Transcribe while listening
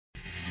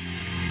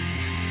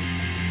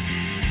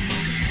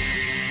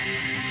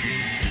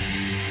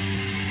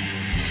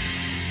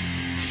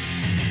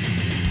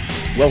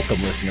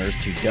Welcome, listeners,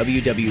 to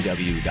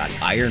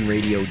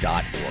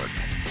www.ironradio.org,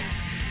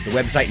 the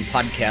website and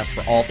podcast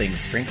for all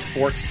things strength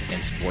sports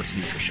and sports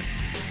nutrition.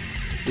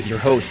 With your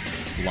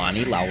hosts,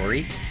 Lonnie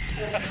Lowery.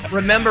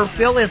 Remember,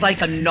 Phil is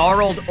like a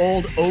gnarled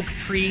old oak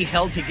tree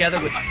held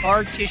together with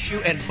scar tissue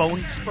and bone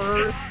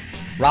spurs.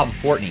 Rob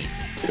Fortney.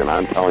 And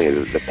I'm telling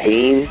you, the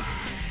pain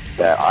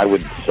that I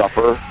would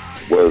suffer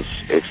was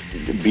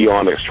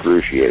beyond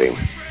excruciating.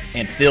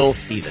 And Phil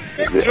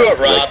Stevens. Do it,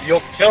 Rob.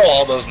 You'll kill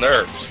all those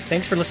nerves.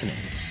 Thanks for listening.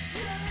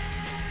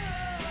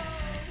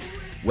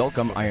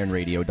 Welcome,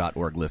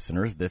 ironradio.org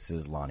listeners. This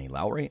is Lonnie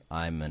Lowery.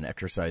 I'm an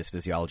exercise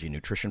physiology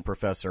nutrition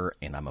professor,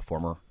 and I'm a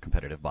former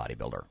competitive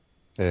bodybuilder.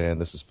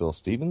 And this is Phil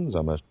Stevens.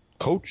 I'm a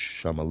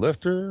coach. I'm a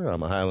lifter.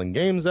 I'm a Highland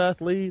Games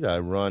athlete. I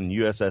run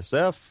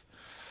USSF,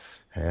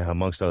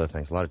 amongst other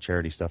things. A lot of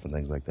charity stuff and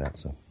things like that.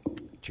 So,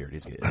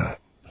 charity's good.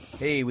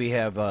 Hey, we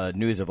have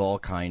news of all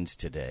kinds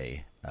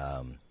today.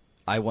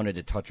 I wanted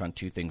to touch on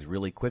two things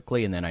really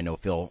quickly, and then I know,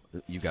 Phil,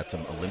 you got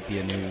some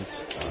Olympia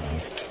news.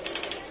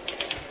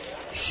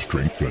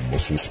 Strength and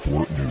muscle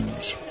sport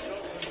news.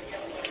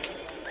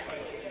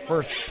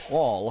 First,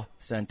 Paul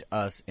sent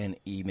us an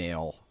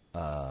email.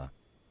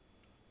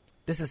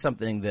 This is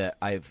something that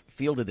I've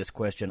fielded this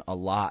question a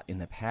lot in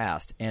the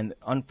past, and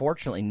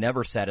unfortunately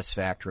never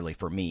satisfactorily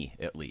for me,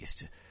 at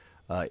least.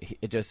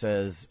 It just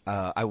says,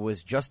 I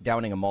was just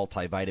downing a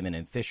multivitamin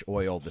and fish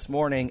oil this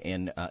morning,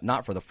 and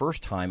not for the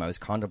first time, I was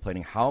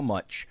contemplating how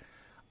much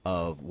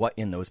of what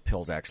in those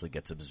pills actually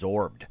gets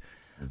absorbed.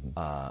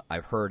 Mm-hmm.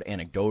 I've heard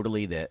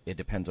anecdotally that it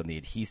depends on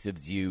the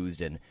adhesives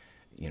used, and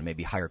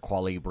maybe higher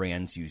quality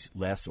brands use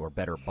less or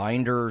better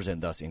binders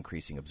and thus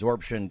increasing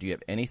absorption. Do you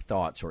have any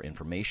thoughts or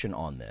information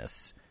on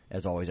this?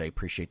 As always, I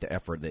appreciate the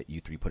effort that you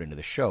three put into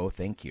the show.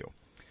 Thank you.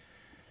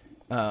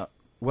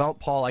 Well,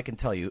 Paul, I can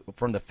tell you,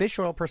 from the fish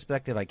oil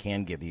perspective, I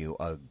can give you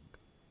a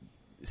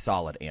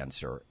solid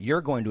answer.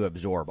 You're going to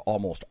absorb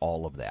almost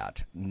all of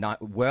that,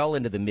 not well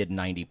into the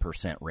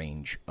mid-90%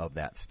 range of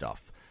that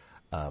stuff.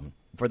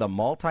 For the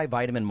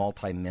multivitamin,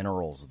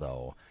 multiminerals,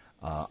 though,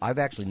 I've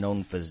actually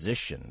known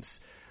physicians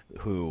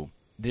who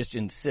just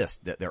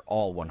insist that they're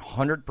all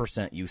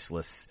 100%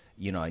 useless,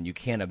 and you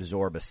can't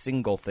absorb a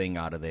single thing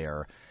out of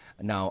there.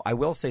 Now, I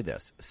will say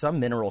this.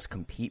 Some minerals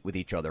compete with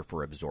each other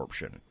for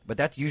absorption, but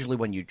that's usually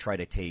when you try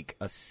to take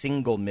a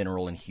single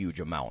mineral in huge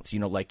amounts.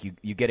 Like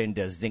you get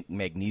into zinc,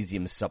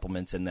 magnesium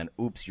supplements, and then,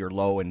 oops, you're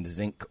low in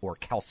zinc or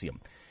calcium.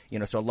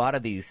 So a lot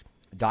of these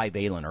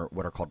divalent, or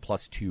what are called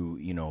plus 2,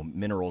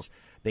 minerals,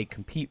 they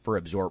compete for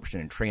absorption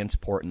and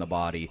transport in the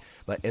body.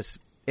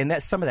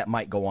 And some of that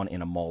might go on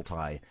in a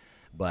multi,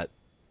 but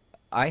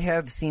I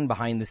have seen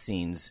behind the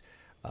scenes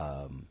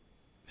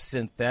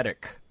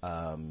synthetic,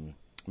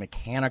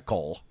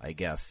 mechanical, I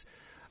guess,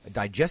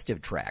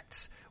 digestive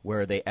tracts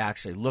where they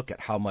actually look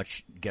at how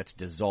much gets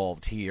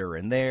dissolved here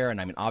and there.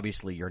 And I mean,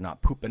 obviously, you're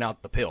not pooping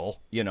out the pill,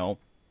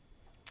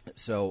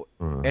 So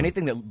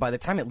anything that by the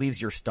time it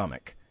leaves your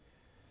stomach,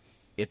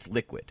 it's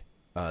liquid.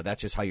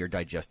 That's just how your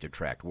digestive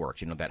tract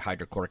works. That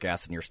hydrochloric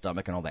acid in your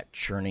stomach and all that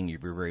churning, your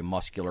very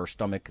muscular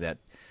stomach, that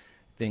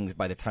things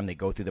by the time they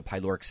go through the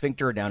pyloric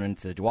sphincter down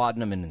into the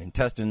duodenum and the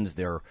intestines,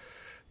 they're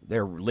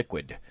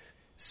liquid.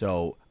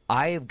 So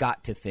I've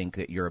got to think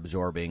that you're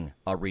absorbing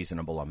a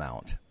reasonable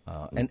amount.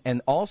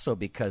 And also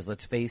because,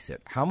 let's face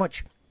it, how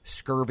much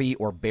scurvy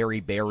or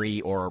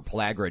beriberi or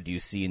pellagra do you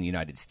see in the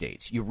United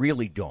States? You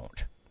really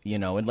don't,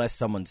 unless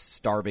someone's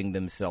starving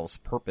themselves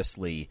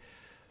purposely.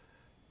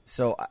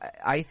 So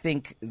I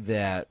think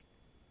that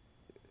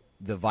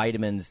the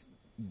vitamins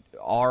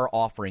are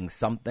offering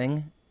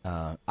something.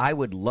 I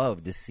would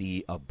love to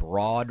see a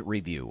broad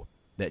review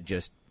that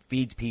just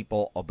feeds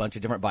people a bunch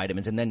of different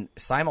vitamins and then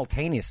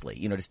simultaneously,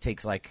 just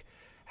takes like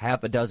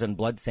half a dozen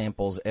blood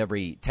samples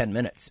every 10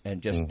 minutes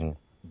and just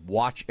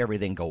watch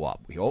everything go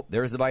up.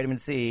 There's the vitamin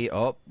C.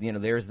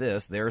 There's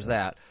this, there's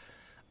that.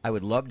 I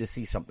would love to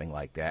see something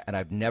like that, and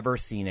I've never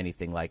seen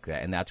anything like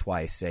that, and that's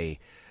why I say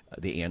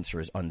the answer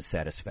is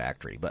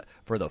unsatisfactory. But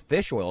for the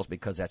fish oils,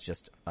 because that's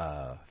just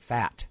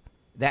fat,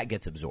 that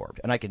gets absorbed.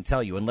 And I can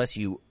tell you, unless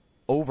you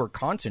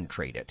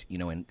over-concentrate it,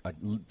 in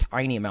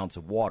tiny amounts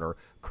of water,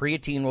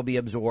 creatine will be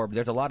absorbed.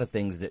 There's a lot of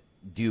things that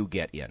do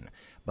get in.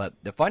 But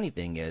the funny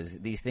thing is,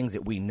 these things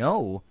that we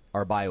know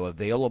are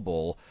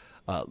bioavailable,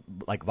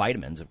 like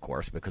vitamins, of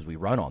course, because we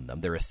run on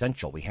them. They're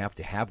essential. We have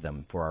to have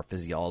them for our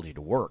physiology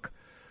to work.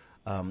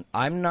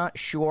 I'm not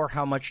sure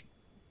how much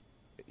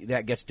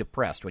that gets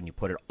depressed when you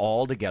put it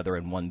all together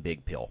in one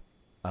big pill.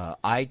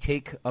 I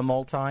take a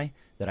multi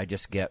that I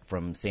just get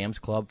from Sam's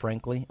Club,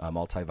 frankly, a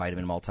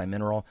multivitamin,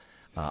 multimineral.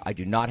 I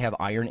do not have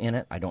iron in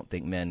it. I don't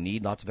think men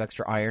need lots of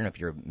extra iron, if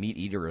you're a meat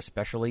eater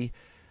especially.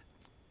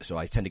 So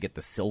I tend to get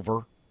the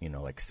silver,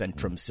 like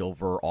Centrum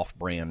Silver,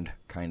 off-brand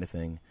kind of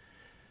thing.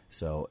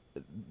 So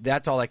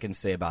that's all I can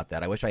say about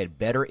that. I wish I had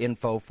better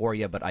info for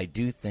you, but I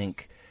do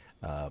think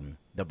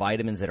the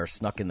vitamins that are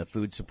snuck in the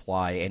food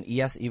supply, and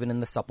yes, even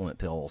in the supplement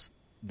pills,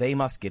 they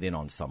must get in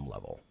on some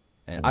level.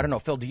 And I don't know,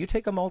 Phil, do you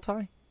take a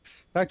multi?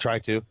 I try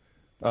to.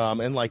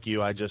 And like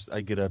you, I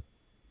get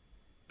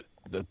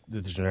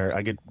the generic.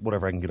 I get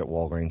whatever I can get at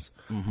Walgreens,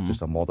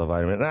 just a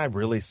multivitamin. And I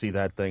really see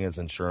that thing as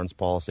insurance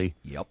policy.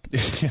 Yep.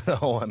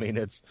 I mean,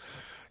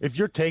 if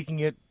you're taking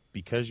it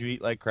because you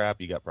eat like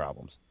crap, you got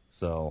problems.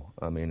 So,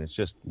 I mean, it's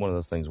just one of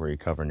those things where you're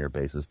covering your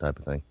bases type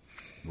of thing.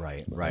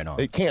 Right on.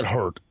 It can't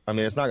hurt. I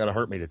mean, it's not going to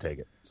hurt me to take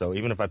it. So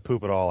even if I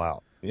poop it all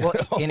out. Well,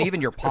 and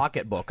even your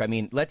pocketbook. I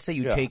mean, let's say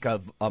you take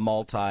a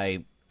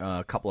multi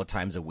a couple of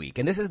times a week.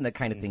 And this isn't the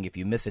kind of thing if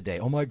you miss a day,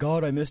 oh, my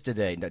God, I missed a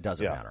day. That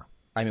doesn't matter.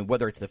 I mean,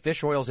 whether it's the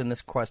fish oils in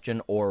this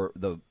question or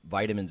the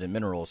vitamins and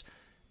minerals,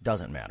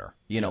 doesn't matter.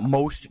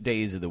 Most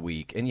days of the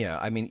week. And,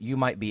 I mean, you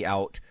might be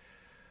out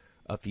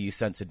a few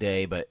cents a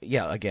day. But,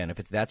 again, if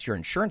that's your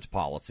insurance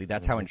policy,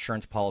 that's how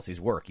insurance policies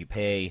work. You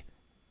pay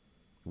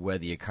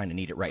whether you kind of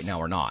need it right now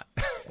or not.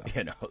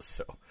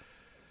 So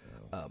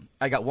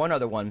I got one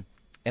other one,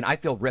 and I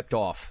feel ripped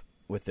off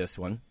with this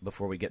one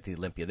before we get to the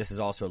Olympia. This is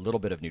also a little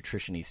bit of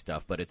nutrition-y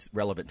stuff, but it's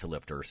relevant to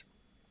lifters.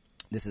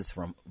 This is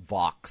from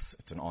Vox.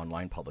 It's an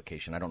online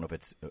publication. I don't know if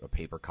it's a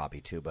paper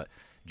copy too, but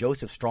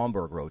Joseph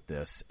Stromberg wrote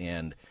this,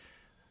 and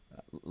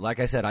like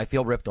I said, I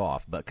feel ripped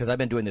off, but because I've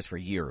been doing this for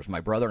years.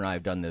 My brother and I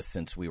have done this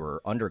since we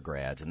were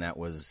undergrads, and that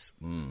was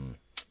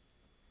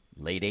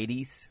late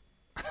 80s.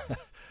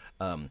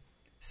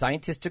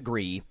 Scientists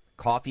agree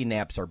coffee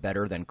naps are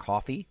better than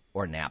coffee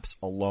or naps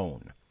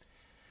alone.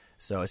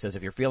 So it says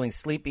if you're feeling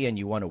sleepy and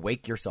you want to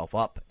wake yourself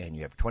up and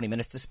you have 20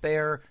 minutes to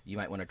spare, you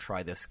might want to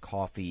try this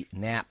coffee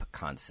nap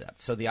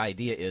concept. So the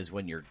idea is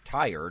when you're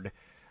tired,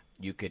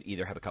 you could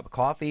either have a cup of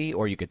coffee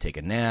or you could take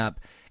a nap.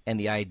 And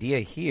the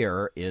idea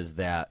here is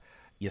that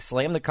you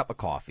slam the cup of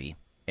coffee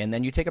and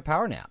then you take a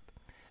power nap.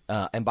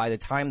 And by the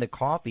time the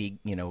coffee,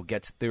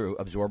 gets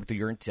absorbed through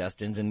your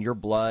intestines and your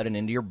blood and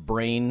into your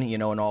brain,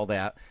 and all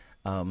that,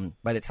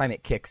 by the time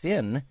it kicks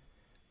in,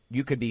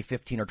 you could be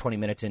 15 or 20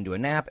 minutes into a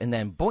nap, and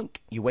then boink,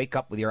 you wake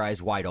up with your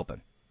eyes wide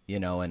open,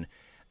 And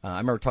I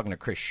remember talking to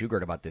Chris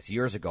Shugart about this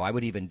years ago. I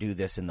would even do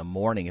this in the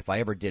morning if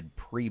I ever did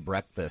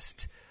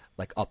pre-breakfast,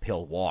 like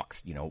uphill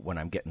walks, when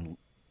I'm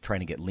trying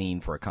to get lean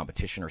for a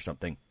competition or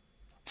something.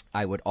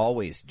 I would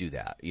always do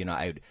that.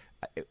 I'd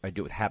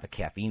do it with half a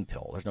caffeine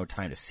pill. There's no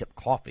time to sip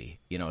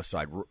coffee, So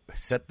I'd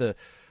set the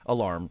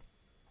alarm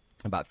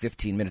about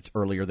 15 minutes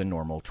earlier than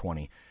normal,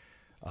 20.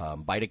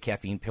 Bite a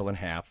caffeine pill in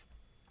half.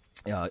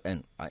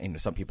 And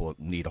some people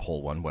need a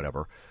whole one,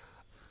 whatever.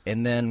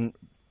 And then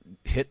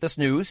hit the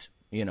snooze,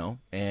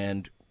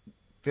 and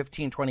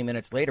 15, 20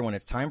 minutes later when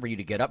it's time for you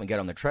to get up and get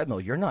on the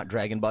treadmill, you're not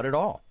dragging butt at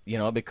all,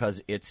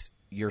 because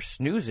you're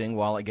snoozing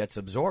while it gets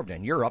absorbed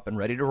and you're up and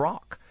ready to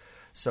rock.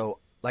 So,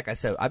 like I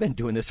said, I've been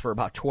doing this for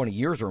about 20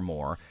 years or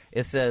more.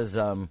 It says,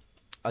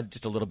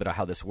 just a little bit of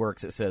how this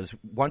works. It says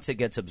once it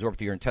gets absorbed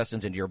through your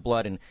intestines into your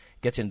blood and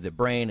gets into the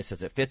brain, it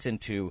says it fits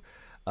into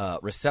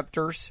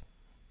receptors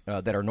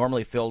that are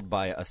normally filled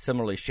by a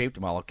similarly shaped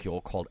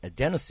molecule called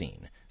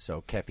adenosine.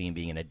 So caffeine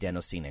being an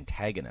adenosine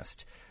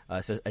antagonist.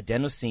 It says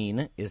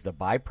adenosine is the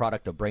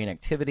byproduct of brain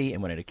activity,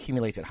 and when it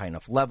accumulates at high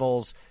enough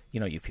levels,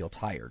 you feel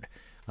tired.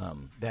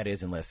 That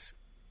is, unless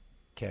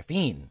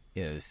caffeine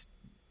is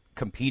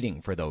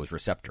competing for those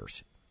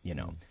receptors,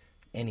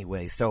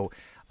 Anyway, so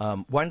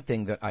one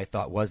thing that I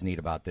thought was neat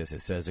about this,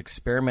 it says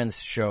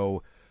experiments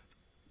show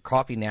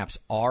coffee naps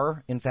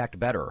are, in fact,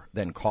 better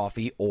than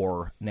coffee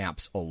or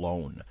naps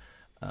alone.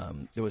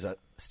 There was a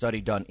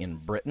study done in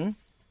Britain,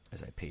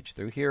 as I page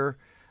through here.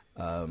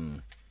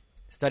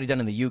 Study done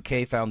in the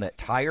UK found that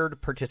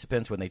tired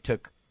participants, when they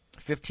took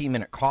a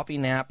 15-minute coffee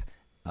nap,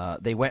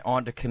 they went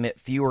on to commit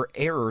fewer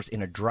errors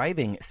in a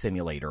driving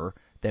simulator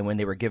than when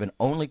they were given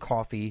only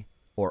coffee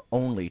or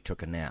only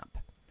took a nap.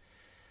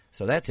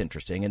 So that's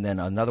interesting. And then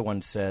another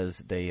one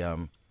says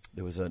there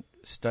was a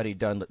study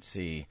done, let's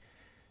see,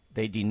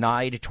 they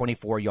denied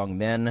 24 young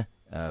men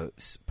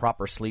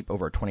proper sleep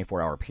over a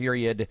 24-hour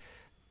period.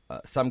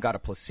 Some got a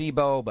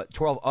placebo, but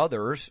 12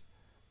 others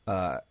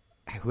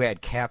who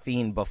had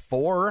caffeine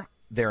before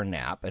their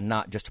nap and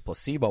not just a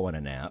placebo in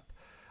a nap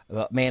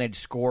managed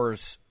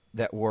scores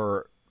that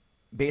were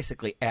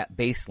basically at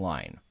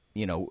baseline,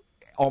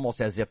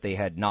 almost as if they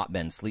had not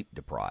been sleep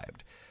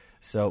deprived.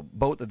 So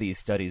both of these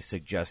studies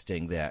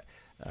suggesting that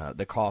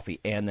the coffee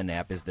and the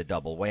nap is the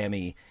double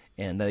whammy.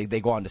 And they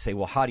go on to say,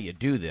 well, how do you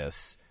do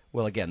this?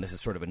 Well, again, this is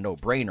sort of a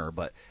no-brainer,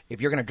 but if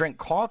you're going to drink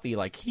coffee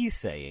like he's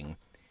saying,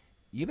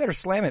 you better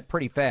slam it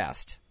pretty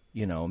fast.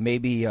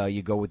 Maybe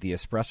you go with the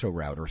espresso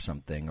route or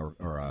something,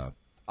 or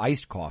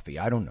iced coffee.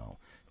 I don't know.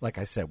 Like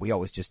I said, we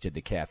always just did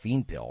the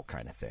caffeine pill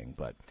kind of thing.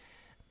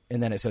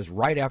 And then it says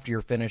right after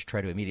you're finished,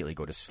 try to immediately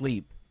go to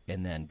sleep,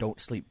 and then don't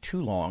sleep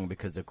too long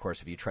because, of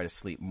course, if you try to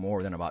sleep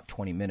more than about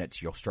 20 minutes,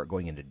 you'll start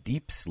going into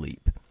deep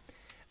sleep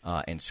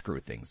and screw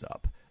things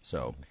up.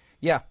 So,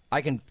 yeah,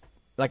 I can,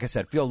 like I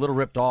said, feel a little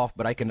ripped off,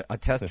 but I can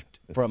attest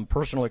from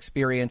personal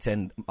experience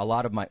and a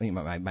lot of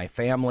my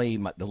family,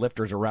 the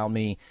lifters around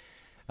me,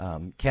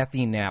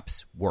 caffeine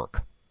naps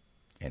work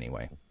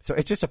anyway. So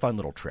it's just a fun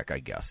little trick, I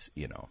guess,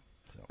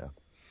 So yeah.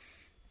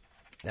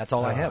 That's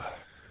all I have.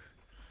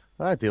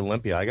 At the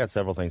Olympia, I got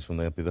several things from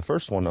the Olympia. The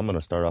first one, I'm going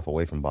to start off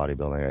away from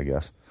bodybuilding, I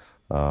guess.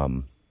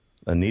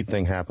 a neat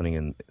thing happening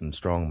in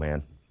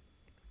strongman.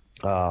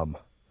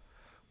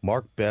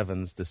 Mark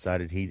Bevins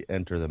decided he'd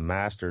enter the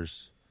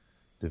Masters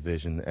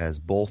division as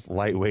both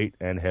lightweight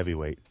and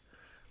heavyweight,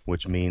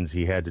 which means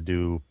he had to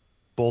do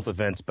both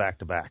events back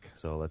to back.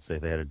 So let's say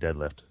they had a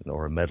deadlift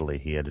or a medley.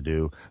 He had to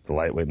do the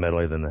lightweight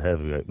medley, then the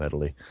heavyweight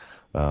medley.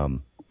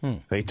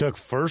 He took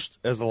first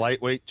as the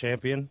lightweight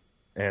champion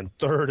and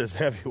third as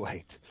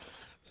heavyweight.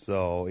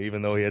 So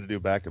even though he had to do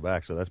back to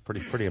back, so that's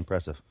pretty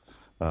impressive.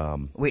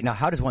 Wait, now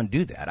how does one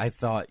do that? I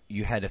thought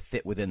you had to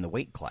fit within the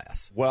weight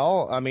class.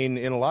 Well, I mean,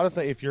 in a lot of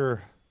things,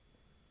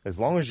 as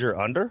long as you're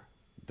under,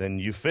 then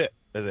you fit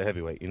as a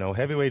heavyweight.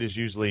 Heavyweight is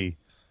usually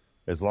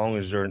as long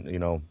as you're,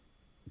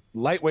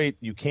 lightweight,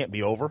 you can't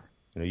be over.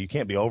 You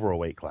can't be over a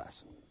weight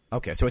class.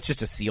 Okay, so it's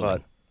just a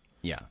ceiling.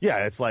 Yeah,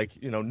 it's like,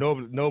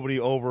 nobody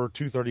over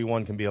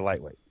 231 can be a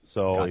lightweight.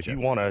 So Gotcha. if you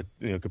want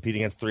to, compete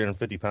against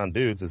 350-pound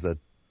dudes as a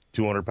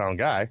 200-pound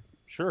guy,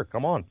 sure,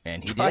 come on.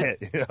 And he try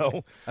did. it,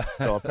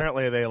 So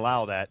apparently they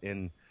allow that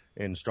in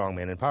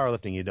strongman. In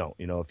powerlifting, you don't.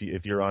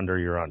 If you're under,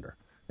 you're under,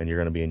 and you're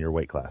going to be in your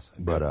weight class.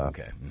 But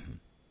okay. Mm-hmm.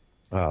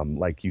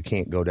 like you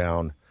can't go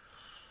down,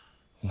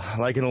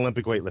 like in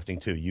Olympic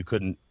weightlifting too. You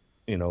couldn't,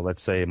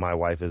 let's say my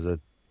wife is a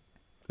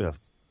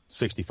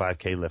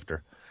 65K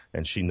lifter,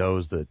 and she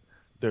knows that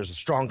there's a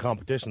strong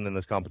competition, and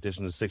this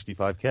competition is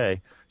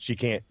 65K. She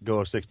can't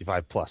go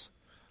 65 plus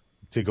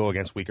to go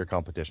against weaker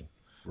competition.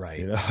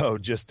 Right.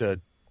 Just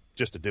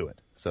to do it.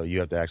 So you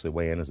have to actually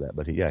weigh in as that.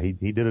 But he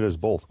did it as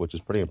both, which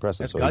is pretty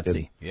impressive. That's so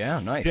gutsy. Yeah,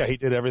 nice. Yeah, he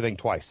did everything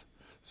twice.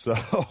 So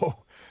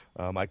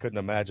I couldn't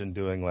imagine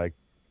doing like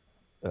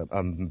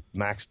a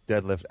max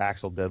deadlift,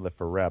 axle deadlift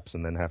for reps,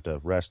 and then have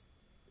to rest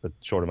a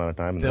short amount of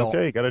time. And Phil,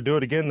 okay, you got to do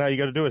it again. Now you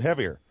got to do it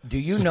heavier. Do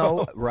you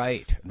know?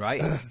 Right.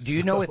 Do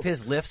you know if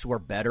his lifts were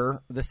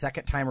better the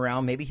second time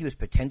around? Maybe he was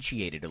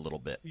potentiated a little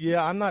bit.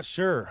 Yeah, I'm not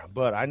sure,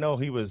 but I know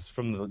he was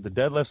from the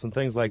deadlifts and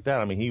things like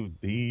that. I mean,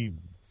 he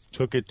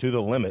took it to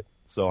the limit.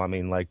 So I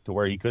mean, like to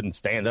where he couldn't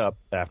stand up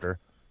after,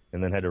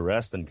 and then had to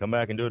rest and come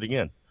back and do it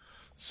again.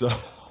 So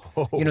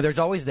there's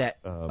always that.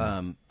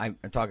 I'm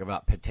talking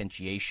about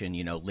potentiation.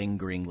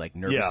 Lingering like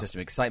nervous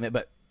system excitement,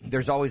 but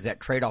there's always that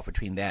trade-off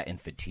between that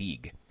and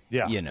fatigue.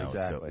 Yeah, exactly.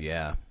 So,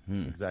 yeah.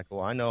 Exactly.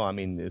 Well, I know. I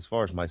mean, as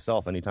far as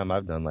myself, anytime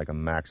I've done like a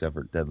max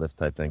effort deadlift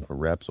type thing for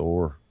reps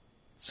or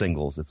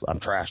singles, I'm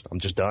trashed. I'm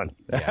just done.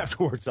 Yeah.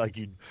 Afterwards, like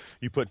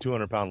you put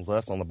 200 pounds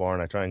less on the bar,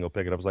 and I try and go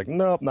pick it up. It's like,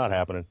 nope, not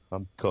happening.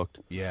 I'm cooked.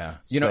 Yeah.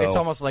 It's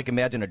almost like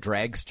imagine a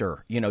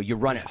dragster. You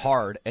run it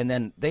hard, and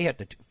then they have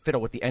to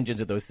fiddle with the engines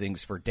of those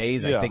things for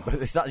days. I think, but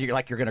it's not you're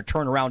going to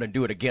turn around and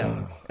do it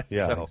again.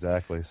 Yeah,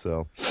 exactly.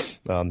 So,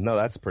 no,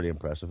 that's pretty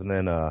impressive. And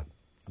then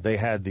they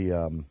had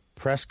the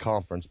press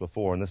conference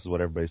before, and this is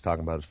what everybody's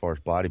talking about as far as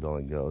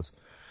bodybuilding goes.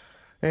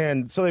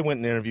 And so they went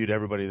and interviewed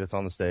everybody that's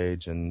on the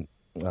stage, and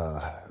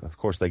of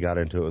course they got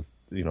into it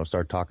with,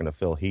 started talking to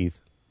Phil Heath,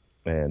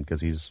 and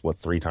because he's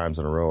 3 times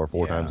in a row or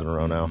 4 times in a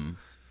row now.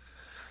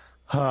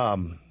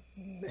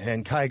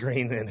 And Kai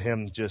Green and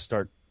him just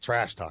start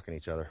trash talking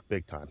each other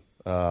big time.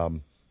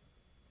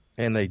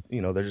 And they,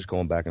 they're just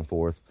going back and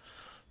forth,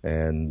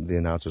 and the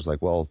announcer's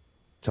like, well,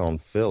 telling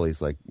Phil,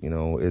 he's like,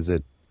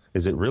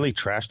 is it really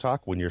trash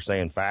talk when you're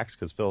saying facts?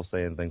 Because Phil's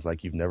saying things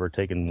like, you've never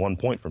taken 1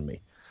 point from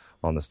me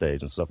on the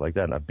stage and stuff like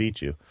that, and I beat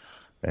you.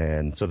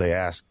 And so they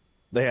asked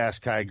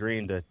Kai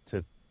Green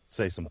to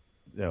say some,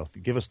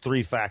 give us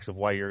 3 facts of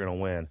why you're going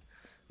to win.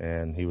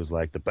 And he was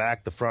like, the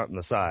back, the front, and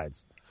the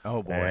sides.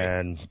 Oh boy.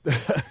 And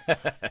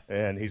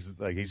and he's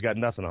like, he's got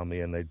nothing on me.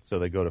 And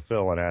they go to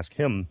Phil and ask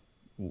him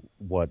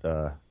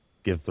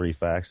give 3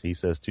 facts. He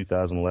says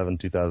 2011,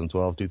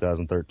 2012,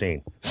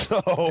 2013.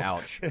 So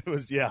ouch. It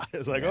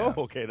was like, oh,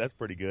 okay, that's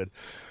pretty good.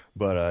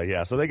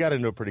 But so they got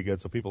into it pretty good.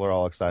 So people are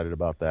all excited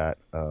about that.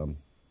 I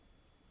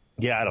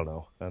don't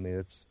know. I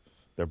mean,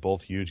 they're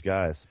both huge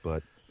guys,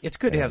 but it's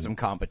good to have some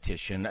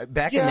competition.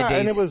 Back in the days,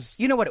 and it was,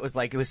 you know what it was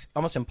like? It was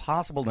almost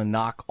impossible to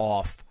knock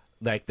off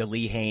like the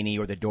Lee Haney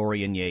or the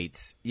Dorian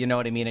Yates. You know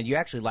what I mean? And you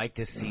actually like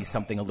to see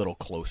something a little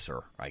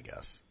closer, I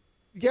guess.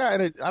 Yeah,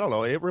 and I don't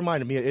know. It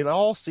reminded me. It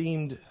all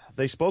seemed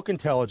they spoke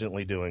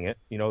intelligently doing it.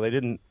 They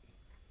didn't.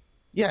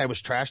 Yeah, it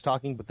was trash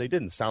talking, but they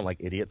didn't sound like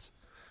idiots,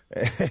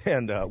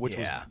 and which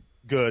was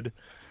good.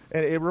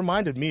 And it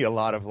reminded me a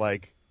lot of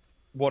like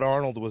what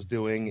Arnold was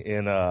doing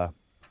in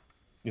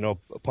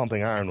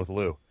Pumping Iron with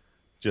Lou.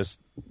 Just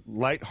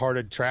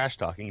lighthearted trash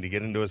talking to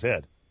get into his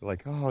head.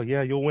 Like, oh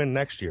yeah, you'll win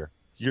next year.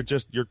 You're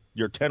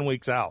 10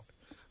 weeks out,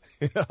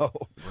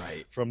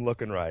 right, from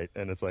looking right.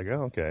 And it's like,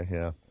 oh, okay,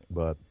 yeah.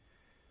 But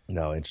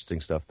no,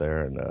 interesting stuff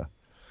there. And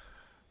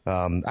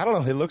I don't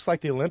know. It looks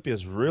like the Olympia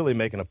is really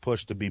making a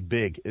push to be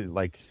big.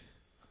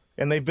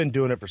 And they've been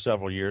doing it for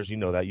several years. You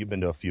know that. You've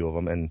been to a few of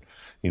them. And,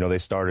 they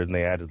started and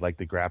they added like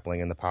the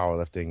grappling and the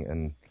powerlifting,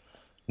 and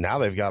now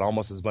they've got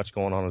almost as much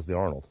going on as the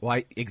Arnold.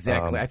 Well,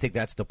 exactly. I think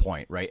that's the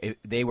point, right?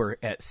 They were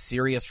at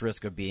serious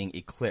risk of being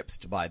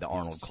eclipsed by the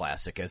Arnold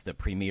Classic as the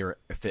premier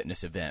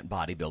fitness event,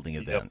 bodybuilding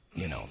event,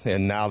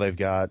 And now they've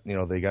got,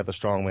 they got the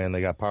strongman,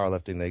 they got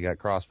powerlifting, they got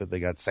CrossFit,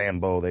 they got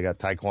Sambo, they got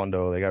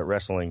Taekwondo, they got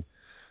wrestling.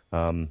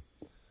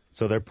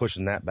 So they're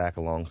pushing that back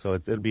along. So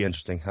it'll be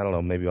interesting. I don't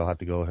know. Maybe I'll have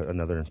to go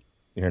another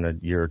here in a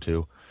year or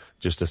two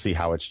just to see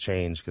how it's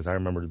changed. Because I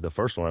remember the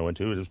first one I went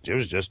to, it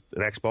was just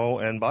an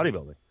expo and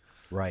bodybuilding.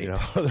 Right.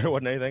 There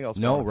wasn't anything else.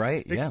 No,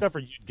 right. Yeah. Except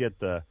for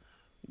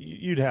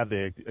you'd have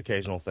the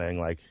occasional thing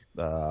like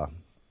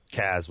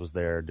Kaz was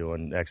there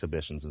doing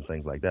exhibitions and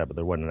things like that, but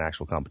there wasn't an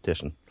actual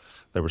competition.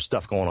 There was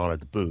stuff going on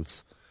at the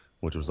booths,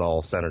 which was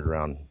all centered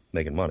around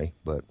making money.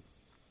 But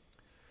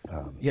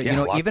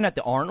even at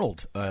the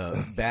Arnold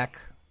back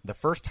the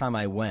first time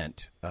I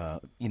went,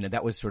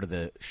 that was sort of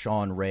the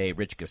Sean Ray,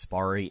 Rich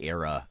Gaspari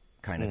era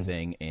kind of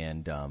thing,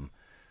 and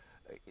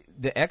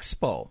the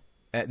expo.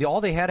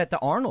 All they had at the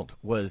Arnold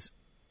was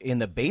in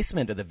the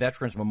basement of the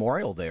Veterans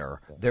Memorial.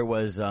 There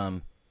was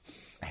a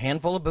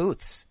handful of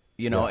booths.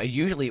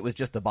 Usually it was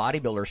just the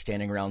bodybuilders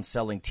standing around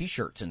selling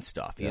T-shirts and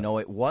stuff. Yeah.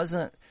 It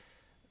wasn't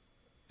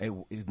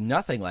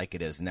nothing like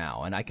it is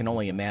now. And I can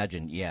only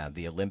imagine,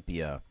 the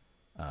Olympia,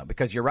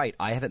 because you're right,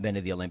 I haven't been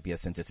to the Olympia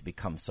since it's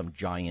become some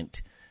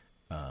giant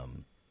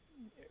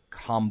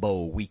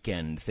combo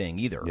weekend thing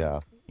either.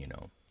 Yeah.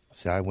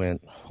 See, I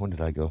went, when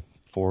did I go?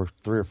 3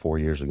 or 4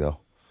 years ago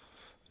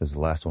is the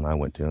last one I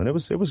went to. And it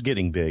was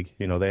getting big.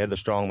 They had the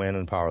strongman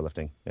and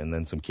powerlifting and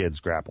then some kids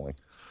grappling.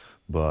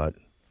 But,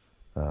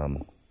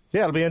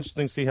 it'll be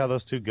interesting to see how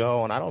those two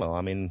go. And I don't know.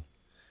 I mean,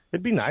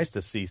 it'd be nice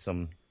to see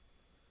some.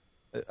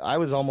 I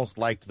was almost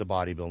liked the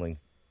bodybuilding,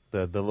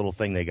 the little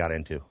thing they got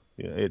into.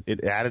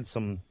 It added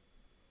some.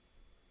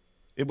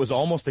 It was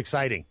almost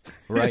exciting,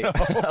 right?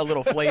 A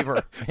little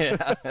flavor.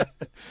 Yeah.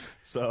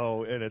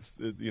 So, and it's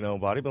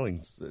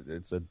bodybuilding.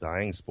 It's a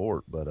dying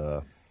sport,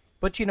 but.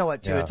 But you know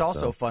what? Too, it's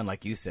also fun,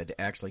 like you said, to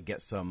actually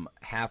get some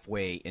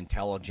halfway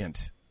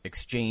intelligent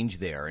exchange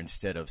there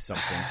instead of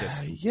something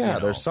just.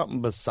 There's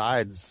something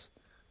besides.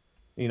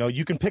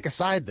 You can pick a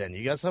side then.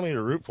 You got somebody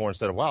to root for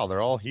instead of, wow,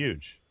 they're all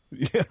huge.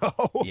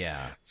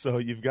 Yeah. So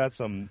you've got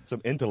some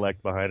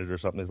intellect behind it or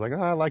something. It's like,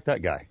 I like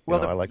that guy.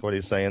 Well, I like what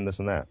he's saying, this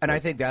and that. And I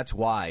think that's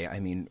why,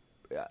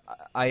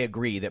 I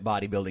agree that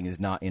bodybuilding is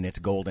not in its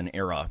golden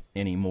era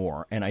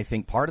anymore. And I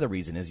think part of the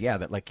reason is,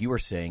 that like you were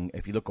saying,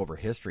 if you look over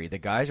history, the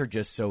guys are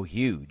just so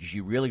huge.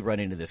 You really run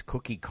into this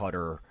cookie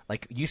cutter.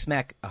 Like you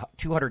smack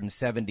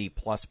 270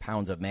 plus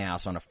pounds of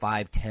mass on a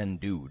 5'10"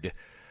 dude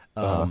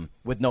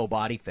with no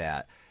body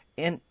fat.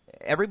 And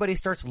everybody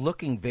starts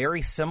looking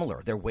very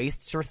similar. Their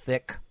waists are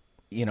thick,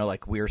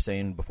 like we were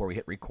saying before we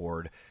hit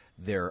record.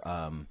 There's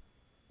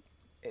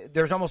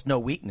almost no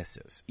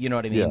weaknesses. You know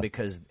what I mean? Yeah.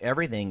 Because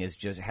everything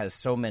has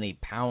so many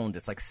pounds.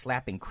 It's like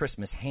slapping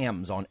Christmas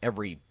hams on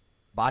every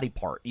body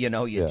part.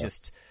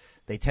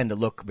 They tend to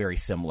look very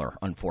similar.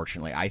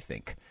 Unfortunately, I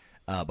think.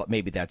 But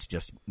maybe that's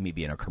just me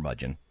being a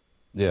curmudgeon.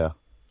 Yeah.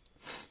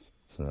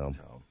 So.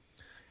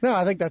 No,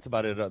 I think that's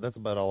about it. That's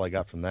about all I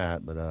got from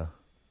that. But.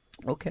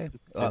 Okay.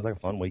 Sounds like a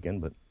fun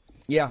weekend, but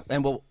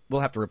and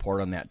we'll have to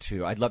report on that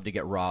too. I'd love to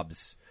get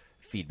Rob's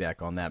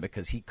feedback on that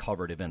because he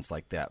covered events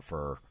like that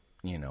for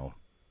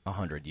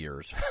 100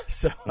 years.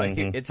 So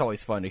it's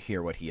always fun to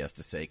hear what he has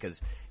to say because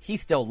he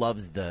still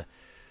loves the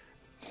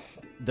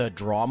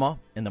drama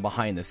and the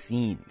behind the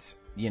scenes,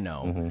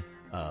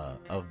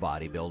 of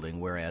bodybuilding.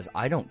 Whereas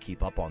I don't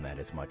keep up on that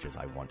as much as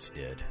I once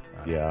did.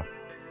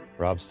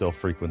 Rob still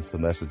frequents the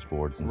message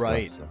boards and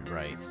stuff. So.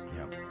 Right.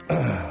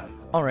 Yeah.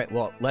 All right.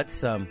 Well,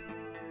 let's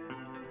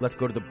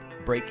go to the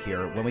break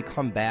here. When we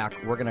come back,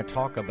 we're going to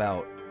talk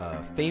about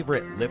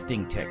favorite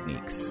lifting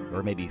techniques,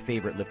 or maybe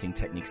favorite lifting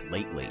techniques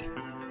lately.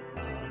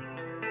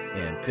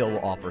 And Phil will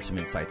offer some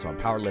insights on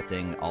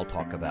powerlifting. I'll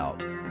talk about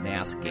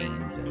mass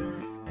gains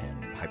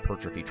and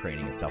hypertrophy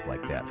training and stuff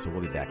like that. So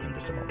we'll be back in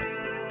just a moment.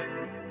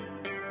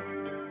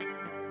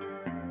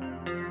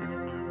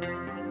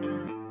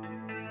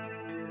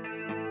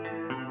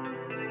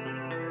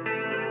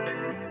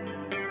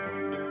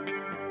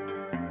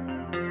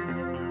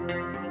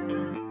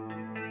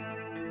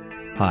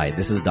 Hi,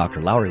 this is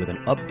Dr. Lowry with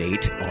an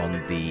update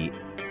on the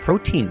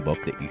protein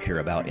book that you hear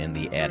about in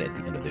the ad at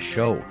the end of the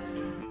show.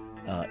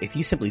 If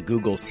you simply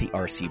Google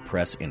CRC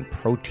Press and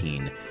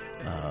protein,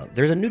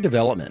 there's a new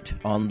development.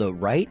 On the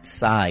right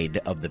side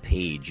of the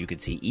page, you can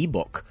see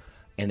ebook,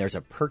 and there's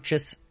a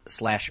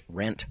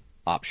purchase/rent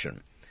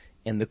option.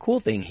 And the cool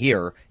thing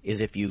here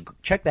is if you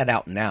check that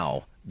out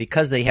now,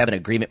 because they have an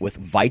agreement with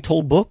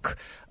VitalBook,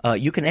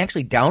 you can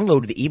actually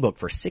download the ebook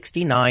for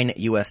 $69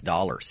 US.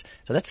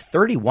 So that's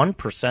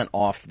 31%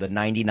 off the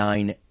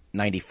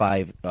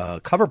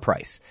 $99.95 cover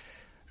price.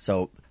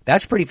 So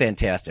that's pretty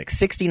fantastic.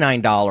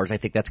 $69, I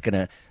think that's going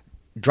to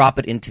drop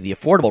it into the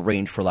affordable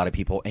range for a lot of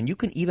people, and you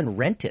can even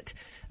rent it.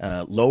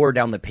 Lower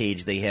down the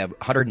page, they have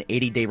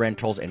 180-day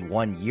rentals and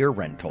 1-year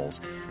rentals,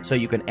 so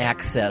you can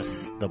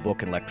access the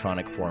book in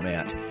electronic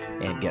format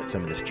and get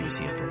some of this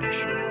juicy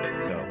information.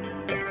 So,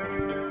 thanks.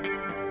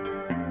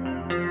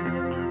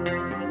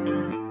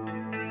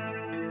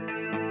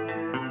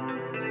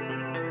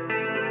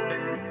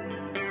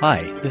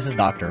 Hi, this is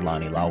Dr.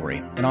 Lonnie Lowry,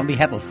 and on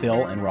behalf of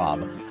Phil and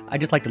Rob, I'd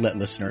just like to let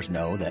listeners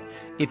know that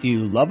if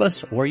you love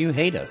us or you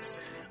hate us,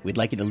 We'd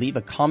like you to leave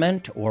a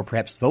comment or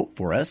perhaps vote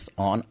for us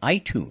on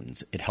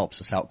iTunes. It helps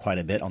us out quite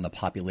a bit on the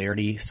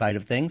popularity side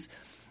of things.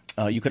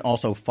 You can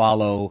also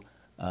follow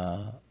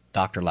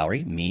Dr.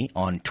 Lowry, me,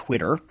 on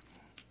Twitter.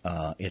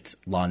 It's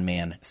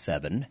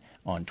Lawnman7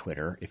 on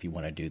Twitter if you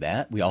want to do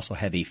that. We also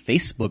have a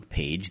Facebook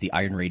page, the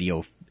Iron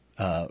Radio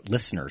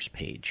listeners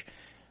page.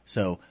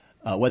 So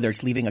whether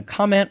it's leaving a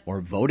comment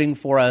or voting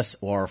for us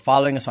or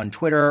following us on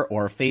Twitter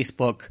or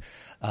Facebook,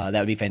 that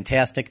would be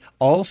fantastic.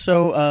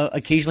 Also,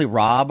 occasionally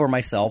Rob or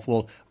myself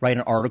will write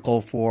an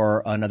article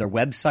for another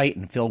website,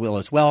 and Phil will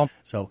as well.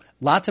 So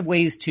lots of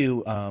ways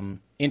to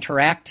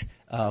interact,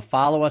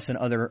 follow us in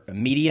other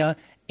media,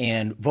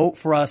 and vote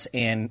for us,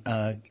 and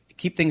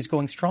keep things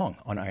going strong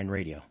on Iron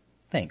Radio.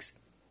 Thanks.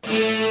 Like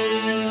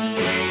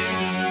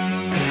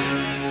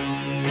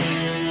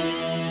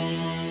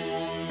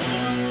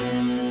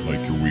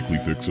your weekly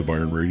fix of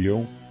Iron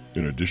Radio?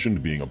 In addition to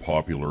being a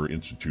popular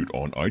institute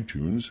on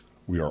iTunes,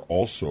 we are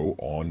also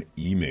on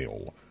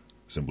email.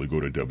 Simply go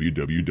to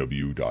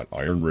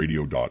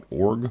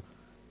www.ironradio.org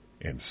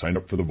and sign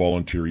up for the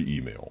voluntary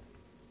email.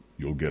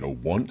 You'll get a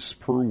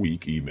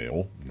once-per-week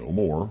email, no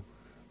more.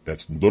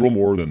 That's little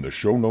more than the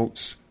show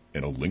notes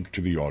and a link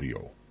to the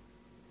audio.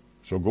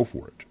 So go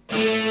for it.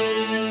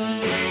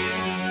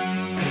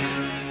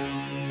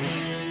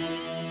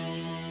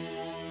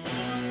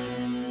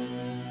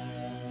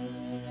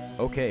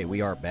 Okay,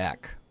 we are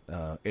back.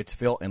 It's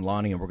Phil and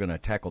Lonnie, and we're going to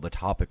tackle the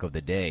topic of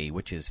the day,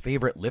 which is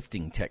favorite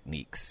lifting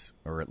techniques,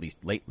 or at least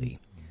lately.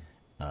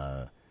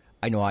 I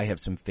know I have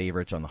some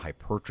favorites on the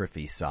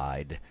hypertrophy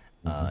side,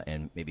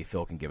 and maybe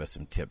Phil can give us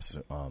some tips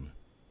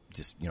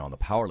just, on the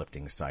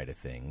powerlifting side of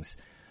things.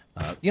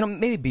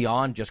 Maybe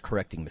beyond just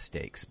correcting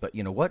mistakes, but,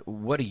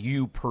 what do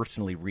you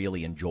personally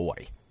really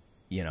enjoy,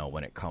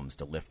 when it comes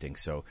to lifting?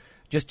 So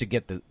just to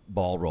get the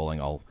ball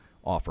rolling, I'll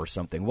offer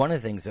something. One of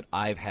the things that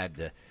I've had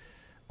to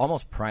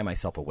almost pry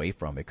myself away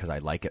from because I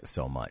like it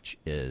so much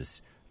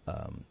is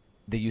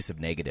the use of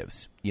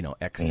negatives,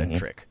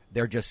 eccentric.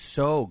 They're just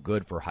so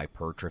good for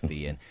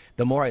hypertrophy. And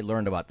the more I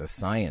learned about the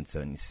science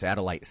and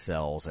satellite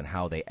cells and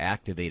how they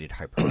activated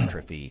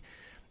hypertrophy,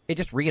 it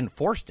just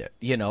reinforced it,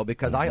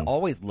 because I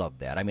always loved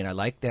that. I mean, I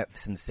like that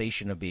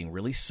sensation of being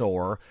really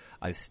sore.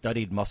 I've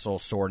studied muscle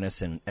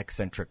soreness and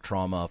eccentric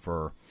trauma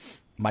for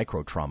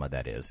micro trauma,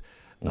 that is,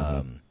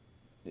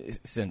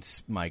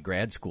 since my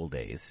grad school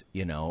days,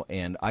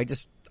 and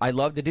I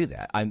love to do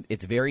that.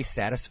 It's very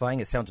satisfying.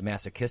 It sounds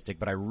masochistic,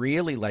 but I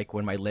really like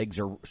when my legs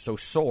are so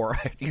sore, I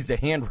have to use the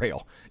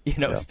handrail,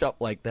 stuff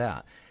like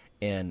that.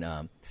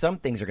 And some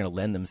things are going to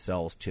lend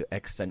themselves to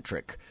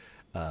eccentric,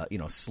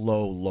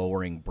 slow,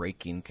 lowering,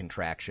 braking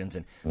contractions.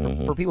 And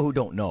for people who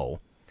don't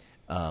know,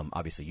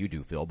 obviously you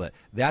do, Phil, but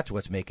that's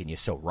what's making you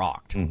so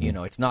rocked.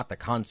 It's not the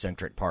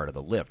concentric part of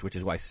the lift, which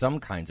is why some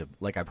kinds of,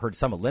 like I've heard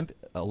some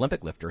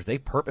Olympic lifters, they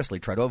purposely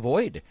try to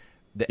avoid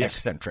the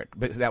eccentric,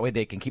 because that way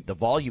they can keep the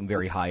volume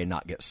very high and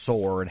not get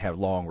sore and have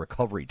long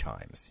recovery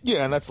times.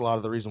 Yeah, and that's a lot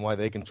of the reason why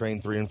they can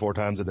train 3 and 4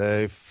 times a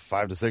day,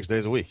 5 to 6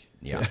 days a week.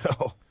 Yeah.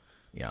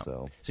 Yeah.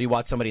 So you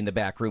watch somebody in the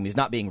back room. He's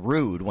not being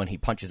rude when he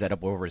punches that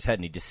up over his head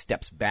and he just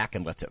steps back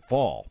and lets it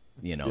fall.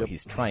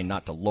 He's trying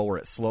not to lower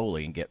it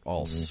slowly and get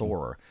all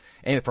sore.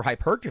 And for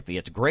hypertrophy,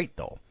 it's great,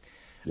 though.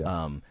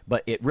 Yeah.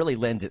 But it really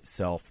lends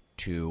itself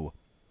to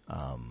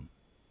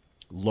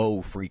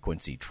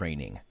low-frequency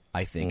training,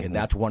 I think. And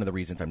that's one of the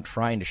reasons I'm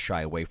trying to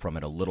shy away from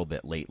it a little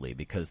bit lately,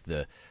 because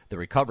the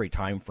recovery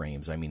time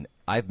frames, I mean,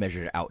 I've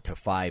measured it out to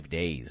 5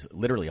 days,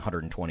 literally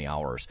 120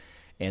 hours.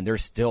 And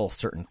there's still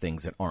certain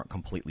things that aren't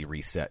completely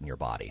reset in your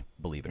body,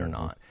 believe it or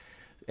not.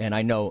 And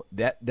I know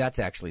that's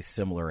actually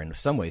similar in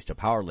some ways to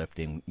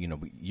powerlifting.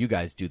 You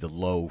guys do the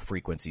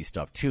low-frequency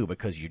stuff, too,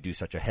 because you do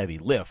such a heavy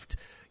lift.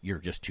 You're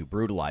just too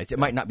brutalized. It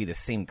might not be the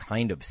same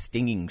kind of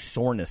stinging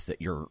soreness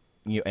that you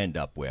end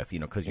up with,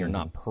 because you're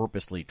not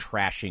purposely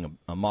trashing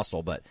a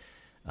muscle. But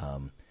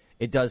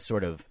it does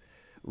sort of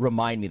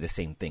remind me of the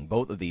same thing.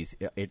 Both of these,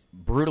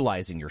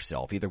 brutalizing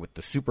yourself, either with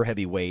the super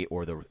heavy weight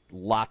or the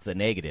lots of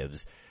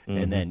negatives,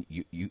 and then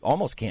you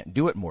almost can't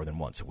do it more than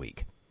once a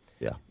week.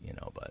 Yeah.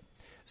 But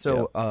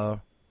so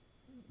how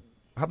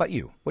about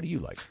you? What do you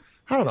like?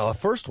 I don't know. The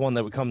first one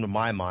that would come to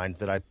my mind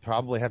that I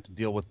probably have to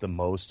deal with the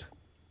most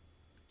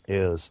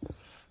is,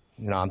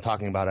 I'm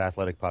talking about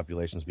athletic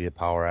populations, be it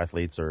power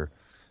athletes or,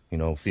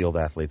 field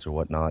athletes or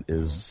whatnot,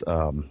 is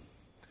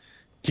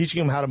teaching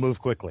them how to move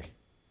quickly.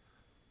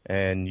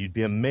 And you'd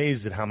be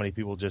amazed at how many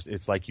people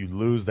it's like you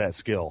lose that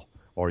skill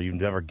or you've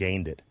never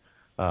gained it.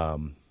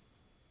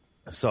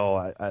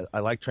 So I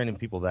like training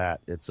people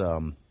that. It's,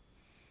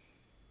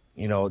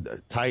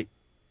 tight,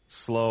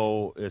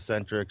 slow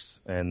eccentrics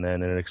and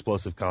then an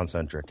explosive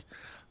concentric.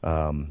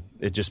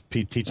 It just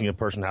teaching a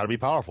person how to be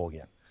powerful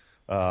again.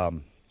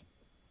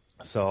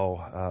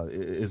 So it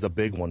is a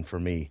big one for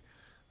me.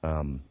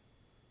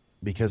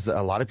 Because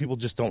a lot of people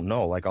just don't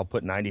know. Like, I'll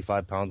put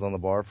 95 pounds on the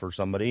bar for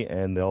somebody,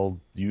 and they'll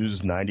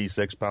use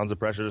 96 pounds of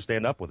pressure to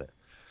stand up with it.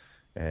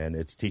 And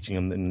it's teaching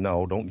them,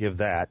 no, don't give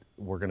that.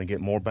 We're going to get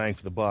more bang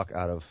for the buck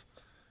out of,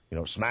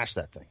 smash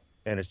that thing.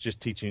 and it's just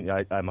teaching.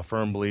 I'm a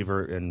firm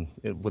believer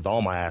with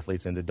all my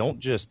athletes, and to don't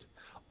just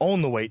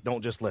own the weight,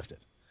 don't just lift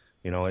it.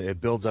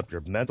 It builds up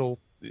your mental,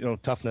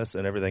 toughness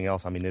and everything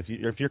else. I mean,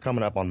 if you're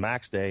coming up on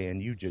max day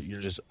and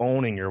you're just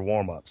owning your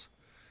warm ups,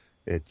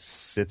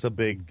 it's a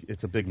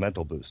big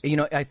mental boost.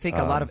 I think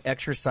a lot of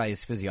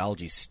exercise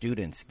physiology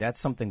students, that's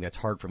something that's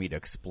hard for me to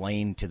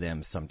explain to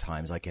them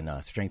sometimes, like in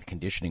a strength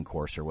conditioning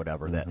course or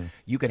whatever, that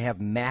you can have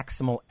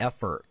maximal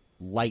effort,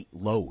 light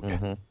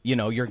load.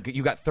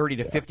 You got 30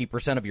 to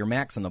 50% of your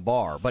max on the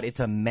bar, but it's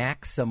a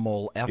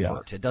maximal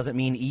effort. It doesn't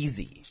mean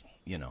easy,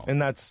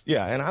 And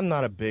and I'm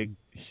not a big,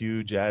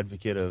 huge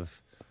advocate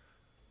of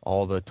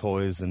all the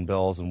toys and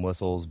bells and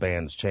whistles,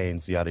 bands,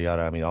 chains, yada,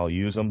 yada. I mean, I'll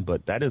use them,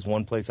 but that is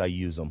one place I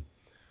use them.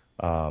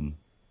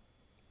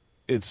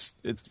 It's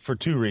for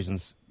two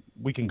reasons.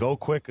 We can go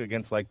quick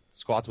against like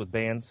squats with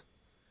bands,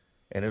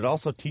 and it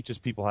also teaches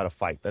people how to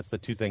fight. That's the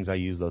two things I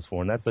use those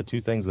for, and that's the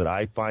two things that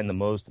I find the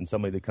most in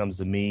somebody that comes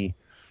to me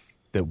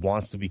that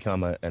wants to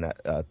become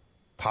a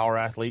power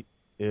athlete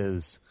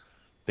is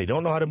they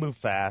don't know how to move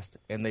fast,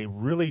 and they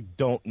really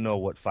don't know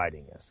what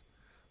fighting is.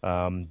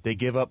 They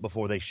give up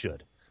before they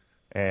should.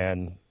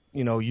 And,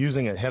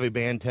 using a heavy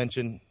band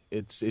tension,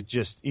 it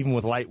just, even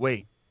with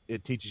lightweight,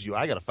 it teaches you,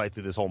 I got to fight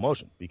through this whole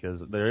motion because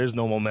there is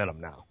no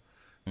momentum now.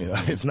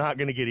 It's not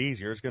going to get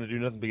easier. It's going to do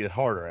nothing but get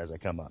harder as I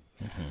come up.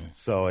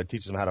 So it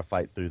teaches them how to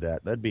fight through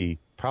that. That'd be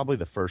probably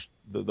the first,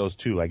 those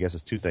two, I guess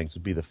it's two things,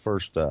 would be the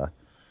first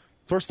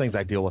things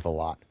I deal with a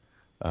lot.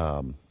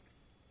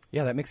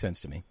 Yeah, that makes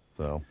sense to me.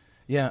 So,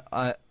 yeah.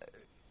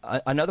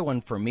 Another one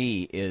for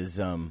me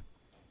is,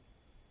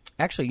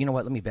 actually, you know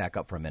what? Let me back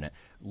up for a minute.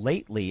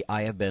 Lately,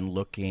 I have been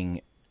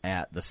looking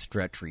at the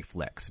stretch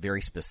reflex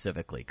very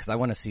specifically because I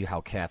want to see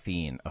how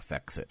caffeine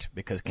affects it,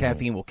 because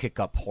caffeine will kick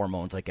up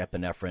hormones like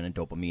epinephrine and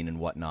dopamine and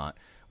whatnot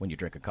when you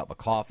drink a cup of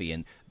coffee,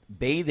 and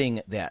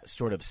bathing that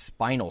sort of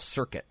spinal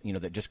circuit,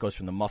 that just goes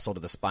from the muscle to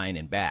the spine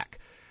and back.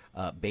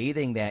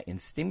 Bathing that in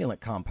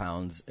stimulant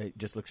compounds, it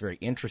just looks very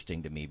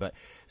interesting to me. But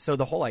so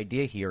the whole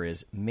idea here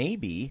is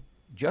maybe,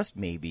 just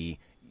maybe,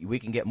 we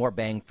can get more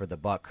bang for the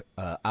buck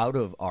out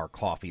of our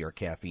coffee or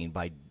caffeine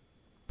by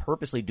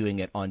purposely doing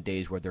it on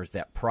days where there's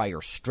that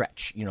prior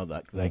stretch,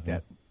 like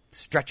that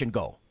stretch and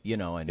go,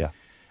 and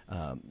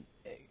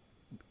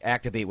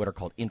activate what are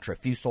called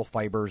intrafusal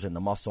fibers in the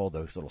muscle,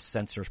 those little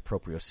sensors,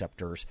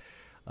 proprioceptors.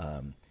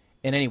 And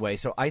anyway,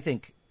 so I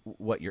think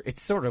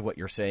it's sort of what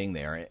you're saying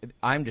there.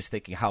 I'm just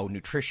thinking how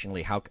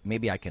nutritionally, how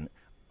maybe I can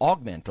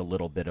augment a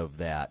little bit of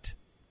that,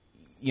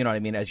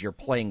 as you're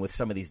playing with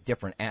some of these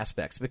different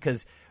aspects,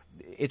 because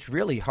it's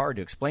really hard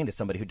to explain to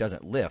somebody who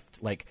doesn't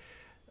lift, like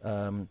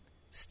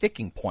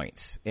sticking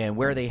points and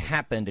where they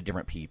happen to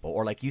different people,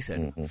 or like you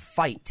said,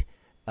 fight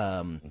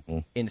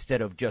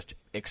instead of just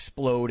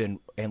explode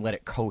and let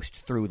it coast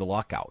through the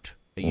lockout,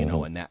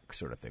 and that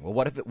sort of thing. Well,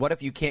 what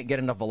if you can't get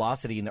enough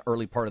velocity in the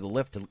early part of the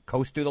lift to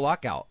coast through the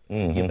lockout?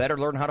 You better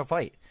learn how to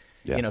fight.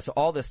 Yeah. So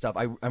all this stuff,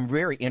 I'm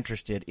very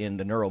interested in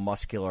the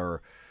neuromuscular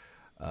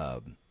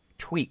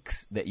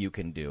tweaks that you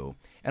can do.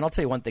 And I'll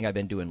tell you one thing I've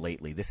been doing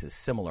lately. This is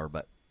similar,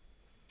 but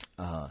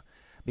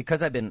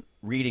because I've been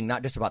reading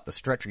not just about the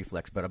stretch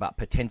reflex, but about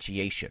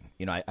potentiation.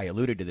 I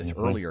alluded to this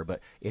earlier, but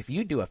if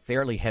you do a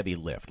fairly heavy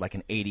lift, like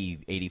an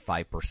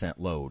 85%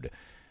 load,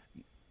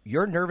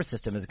 your nervous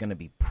system is going to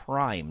be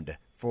primed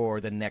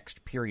for the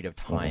next period of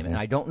time. And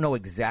I don't know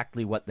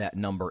exactly what that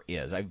number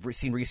is. I've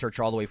seen research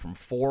all the way from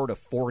 4 to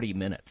 40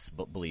 minutes,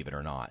 believe it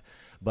or not.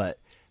 But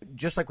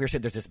just like we were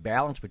saying, there's this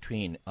balance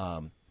between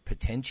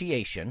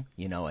potentiation,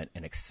 an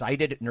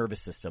excited nervous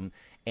system,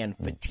 and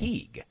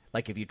fatigue.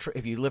 Like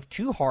if you lift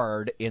too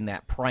hard in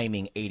that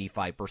priming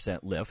 85%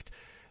 lift,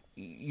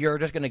 you're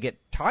just going to get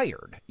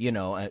tired,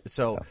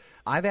 So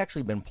I've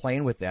actually been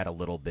playing with that a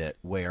little bit,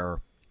 where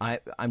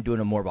I'm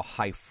doing a more of a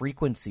high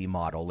frequency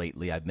model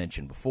lately. I've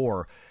mentioned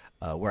before,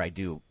 where I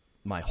do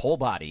my whole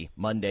body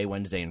Monday,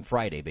 Wednesday, and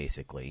Friday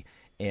basically,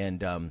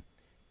 and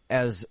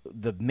as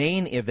the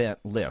main event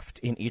lift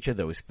in each of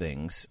those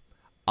things,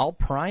 I'll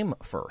prime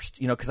first,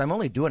 because I'm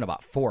only doing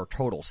about 4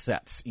 total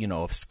sets,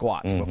 of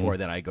squats before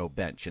then I go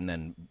bench and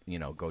then,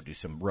 go do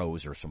some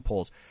rows or some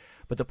pulls.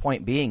 But the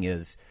point being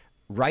is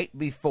right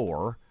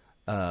before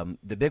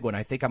the big one,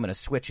 I think I'm going to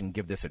switch and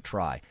give this a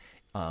try.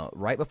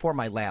 Right before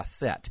my last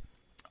set,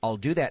 I'll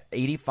do that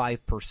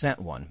 85%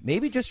 one,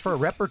 maybe just for a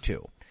rep or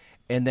two.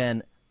 And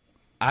then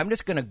I'm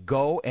just going to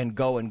go and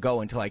go and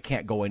go until I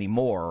can't go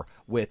anymore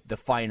with the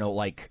final,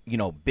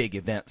 big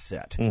event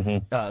set.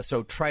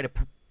 So try to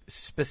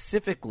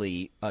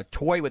specifically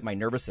toy with my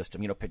nervous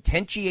system,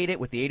 potentiate it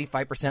with the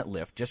 85%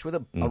 lift, just with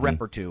a rep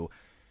or two,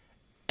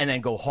 and then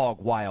go hog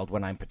wild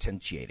when I'm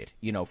potentiated,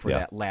 for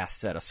that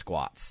last set of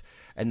squats.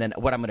 And then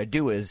what I'm going to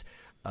do is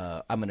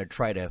I'm going to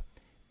try to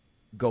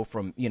go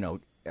from,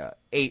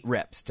 8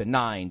 reps to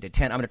 9 to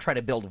 10. I'm going to try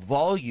to build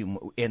volume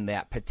in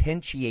that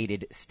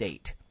potentiated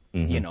state,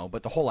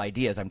 but the whole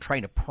idea is I'm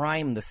trying to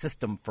prime the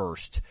system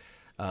first.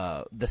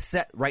 The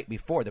set right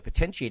before the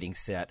potentiating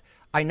set,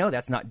 I know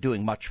that's not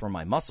doing much for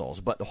my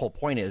muscles, but the whole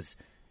point is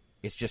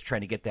it's just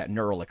trying to get that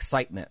neural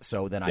excitement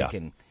so then I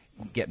can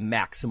get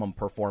maximum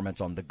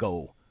performance on the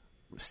go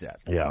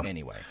set. Yeah.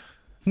 Anyway.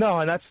 No,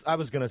 and I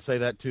was going to say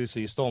that too, so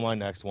you stole my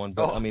next one.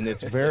 But, I mean,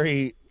 it's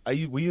very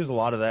we use a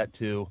lot of that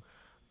too.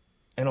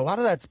 And a lot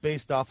of that's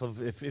based off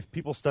of, if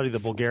people study the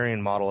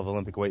Bulgarian model of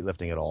Olympic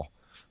weightlifting at all,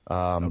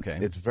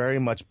 it's very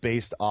much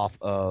based off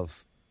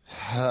of,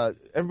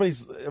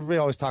 everybody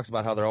always talks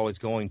about how they're always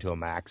going to a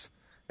max,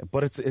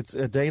 but it's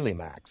a daily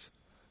max.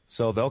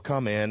 So they'll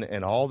come in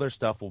and all their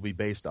stuff will be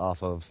based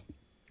off of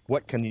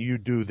what can you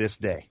do this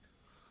day.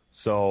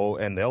 So,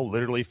 and they'll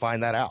literally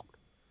find that out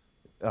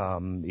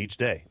each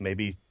day,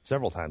 maybe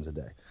several times a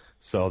day.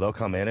 So they'll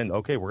come in and,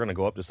 okay, we're going to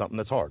go up to something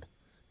that's hard.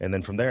 And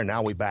then from there,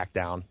 now we back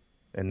down.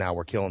 And now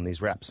we're killing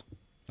these reps.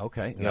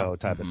 Okay.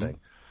 Type of thing.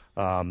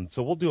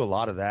 So we'll do a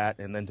lot of that.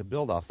 And then to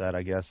build off that,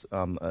 I guess,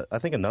 I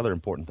think another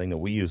important thing that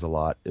we use a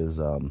lot is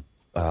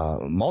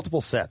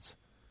multiple sets.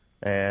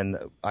 And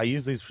I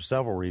use these for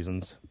several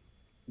reasons.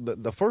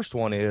 The first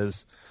one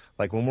is,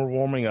 like, when we're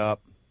warming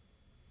up,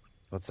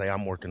 let's say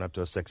I'm working up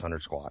to a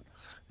 600 squat.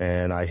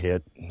 And I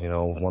hit,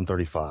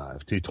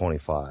 135,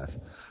 225.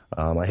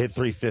 I hit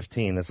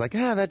 315. It's like,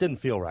 that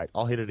didn't feel right.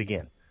 I'll hit it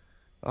again.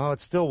 Oh,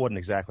 it still wasn't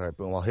exactly right,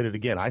 but I'll hit it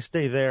again. I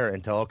stay there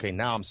until, okay,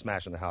 now I'm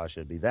smashing it how I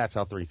should be. That's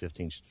how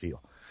 315 should feel.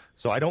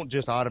 So I don't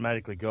just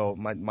automatically go.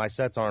 My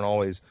sets aren't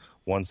always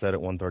one set at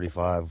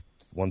 135,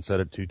 one set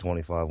at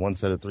 225, one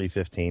set at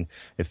 315.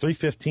 If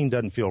 315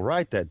 doesn't feel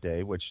right that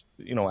day, which,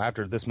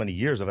 after this many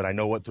years of it, I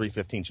know what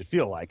 315 should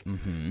feel like.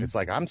 Mm-hmm. It's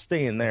like I'm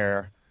staying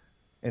there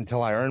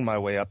until I earn my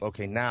way up.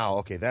 Okay,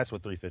 that's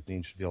what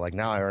 315 should feel like.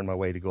 Now I earn my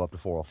way to go up to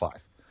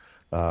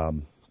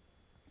 405.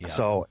 Yeah.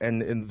 So,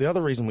 and the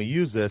other reason we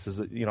use this is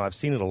that, I've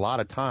seen it a lot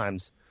of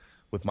times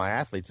with my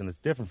athletes, and it's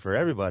different for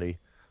everybody.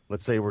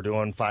 Let's say we're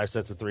doing 5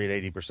 sets of 3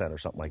 at 80% or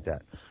something like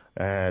that.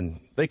 And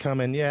they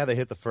come in, they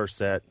hit the first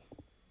set.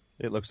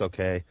 It looks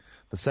okay.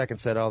 The second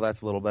set,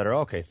 that's a little better.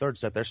 Okay, third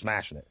set, they're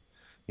smashing it.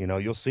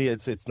 You'll see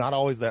it's not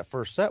always that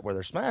first set where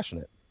they're smashing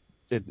it.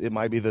 It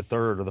might be the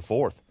third or the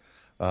fourth.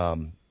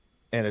 And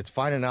it's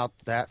finding out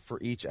that for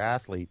each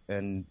athlete.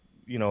 And,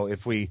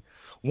 if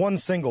one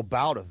single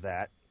bout of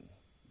that,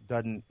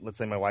 let's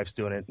say my wife's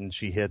doing it and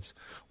she hits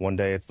one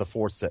day, it's the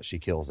fourth set, she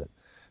kills it.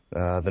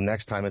 The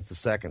next time it's the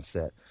second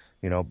set,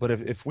 but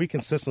if we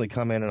consistently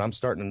come in and I'm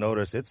starting to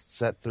notice it's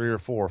set 3 or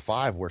 4 or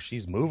 5 where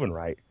she's moving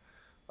right,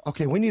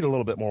 okay, we need a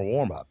little bit more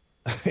warm up,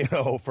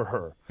 for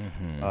her,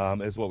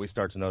 is what we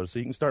start to notice. So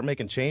you can start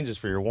making changes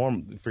for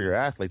your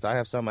athletes. I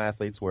have some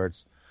athletes where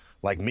it's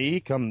like me,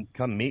 come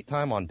meet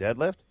time on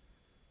deadlift,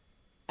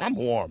 I'm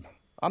warm.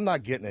 I'm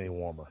not getting any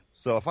warmer.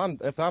 So if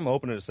I'm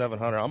opening at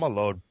 700, I'm gonna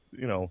load,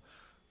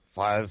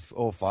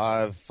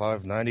 505,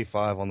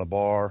 595 on the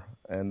bar,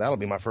 and that'll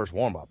be my first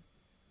warm-up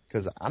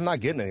because I'm not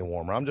getting any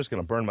warmer. I'm just going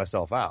to burn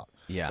myself out.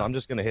 Yeah. So I'm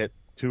just going to hit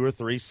 2 or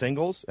 3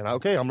 singles, and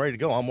okay, I'm ready to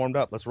go. I'm warmed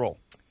up. Let's roll.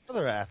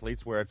 Other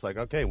athletes where it's like,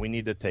 okay, we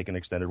need to take an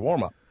extended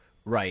warm-up.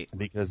 Right.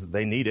 Because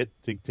they need it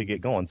to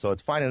get going. So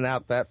it's finding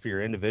out that for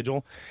your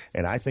individual,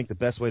 and I think the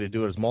best way to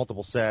do it is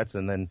multiple sets,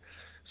 and then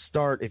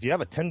start. If you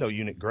have a Tendo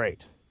unit,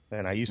 great.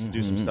 And I used to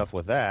do some stuff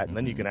with that, and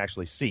then you can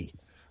actually see.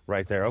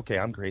 Right there, okay,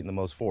 I'm creating the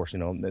most force.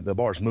 The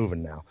bar's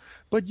moving now,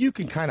 but you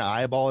can kind of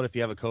eyeball it if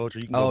you have a coach, or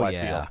you can go by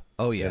feel.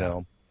 Oh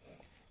yeah,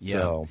 yeah.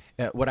 So.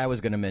 What I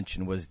was going to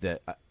mention was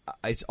that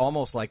it's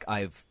almost like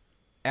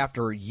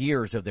after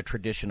years of the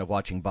tradition of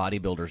watching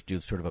bodybuilders do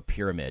sort of a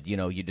pyramid.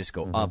 You just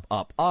go up,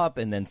 up, up,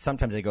 and then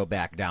sometimes they go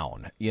back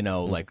down.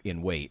 Like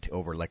in weight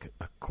over like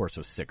a course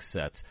of 6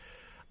 sets.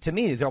 To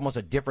me, there's almost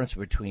a difference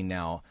between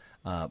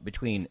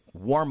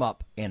warm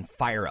up and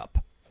fire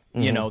up.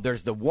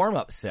 There's the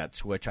warm-up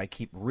sets, which I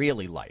keep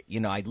really light.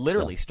 I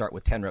literally start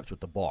with 10 reps with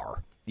the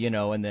bar,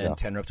 and then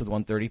 10 reps with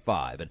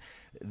 135. And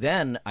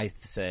then I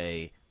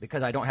say,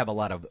 because I don't have a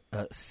lot of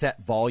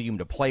set volume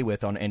to play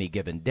with on any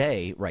given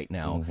day right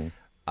now,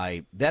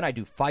 I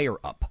do fire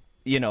up,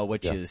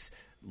 which is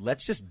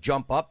let's just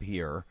jump up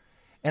here.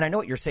 And I know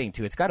what you're saying,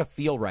 too. It's got to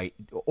feel right,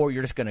 or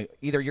you're just going to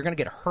 – either you're going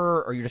to get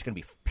hurt or you're just going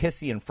to be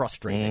pissy and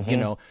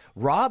frustrated,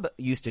 Rob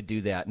used to do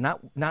that,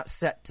 not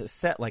set to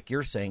set like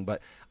you're saying,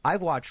 but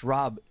I've watched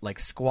Rob, like,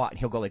 squat, and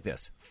he'll go like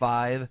this,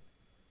 5,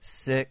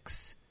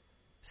 6,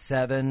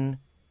 7,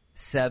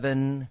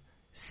 7,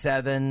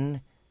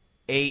 7,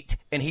 8,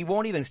 and he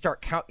won't even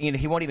start counting –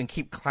 he won't even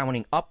keep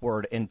counting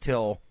upward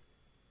until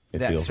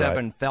that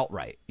 7 felt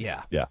right.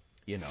 Yeah. Yeah.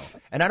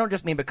 And I don't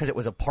just mean because it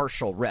was a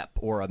partial rep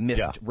or a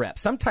missed rep.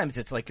 Sometimes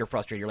it's like you're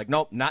frustrated. You're like,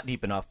 nope, not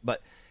deep enough,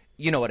 but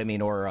you know what I mean,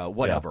 or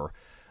whatever.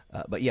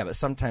 Yeah. But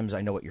sometimes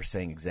I know what you're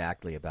saying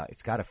exactly about.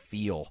 It's got to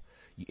feel.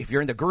 If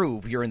you're in the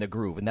groove, you're in the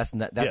groove, and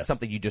that's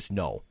something you just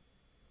know.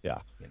 Yeah,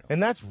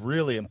 and that's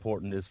really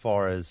important as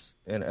far as,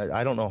 and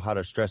I don't know how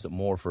to stress it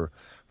more for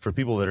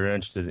people that are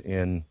interested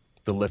in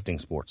the lifting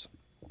sports.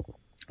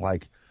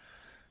 Like,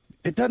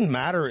 it doesn't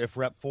matter if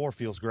rep 4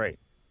 feels great.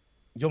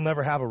 You'll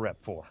never have a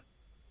rep 4.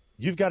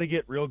 You've got to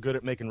get real good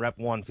at making rep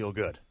 1 feel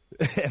good.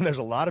 And there's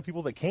a lot of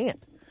people that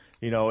can't.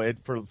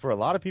 For a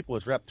lot of people,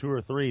 it's rep 2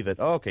 or 3 that,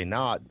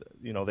 now,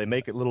 they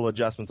make little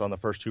adjustments on the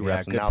first 2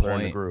 reps, and now they're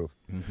in the groove.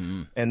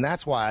 Mm-hmm. And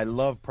that's why I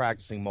love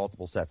practicing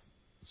multiple sets.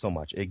 so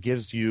much. It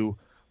gives you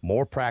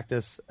more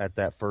practice at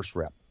that first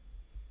rep.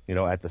 You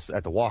know, at the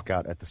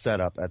walkout, at the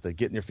setup, at the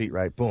getting your feet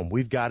right. Boom.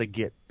 We've got to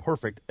get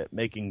perfect at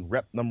making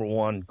rep number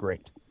 1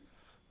 great.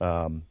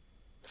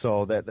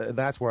 So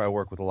that's where I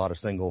work with a lot of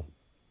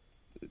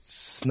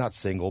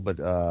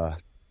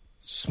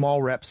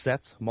small rep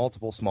sets,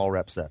 multiple small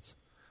rep sets.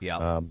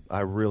 Yeah.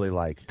 I really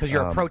like. Because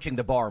you're approaching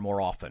the bar more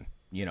often,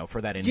 you know,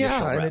 for that initial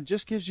rep. Yeah, and it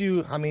just gives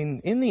you, I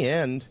mean, in the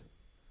end,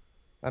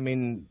 I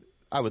mean,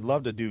 I would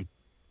love to do,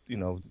 you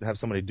know, have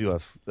somebody do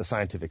a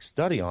scientific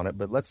study on it,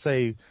 but let's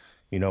say,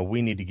 you know,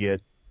 we need to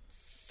get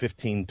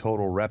 15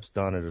 total reps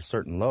done at a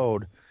certain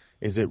load.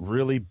 Is it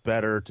really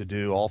better to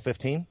do all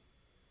 15?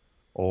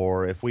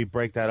 Or if we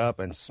break that up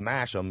and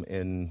smash them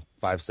in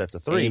 5 sets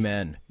of 3?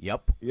 Amen.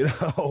 Yep. You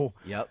know?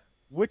 Yep.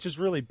 Which is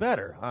really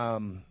better.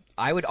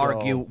 I would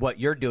argue what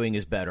you're doing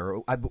is better.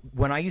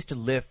 When I used to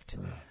lift,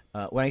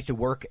 when I used to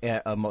work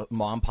at a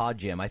mom pod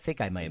gym, I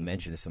think I may have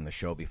mentioned this on the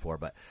show before,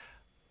 but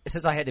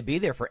since I had to be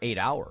there for 8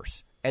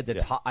 hours, at the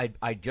top,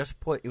 I just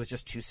put, it was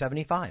just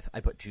 275. I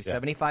put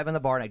 275 on the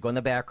bar, and I'd go in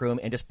the back room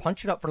and just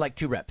punch it up for like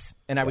 2 reps.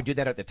 And I would do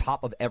that at the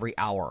top of every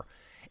hour.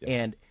 Yeah.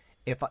 And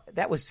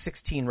that was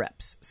 16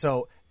 reps.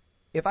 So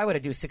if I were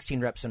to do 16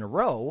 reps in a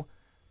row,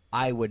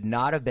 I would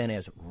not have been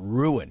as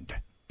ruined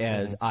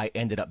as I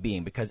ended up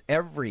being, because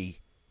every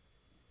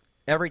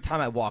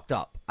time I walked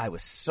up, I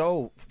was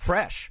so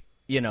fresh,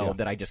 you know,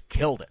 that I just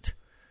killed it.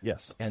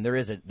 Yes. And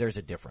there's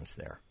a difference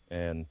there.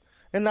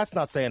 And that's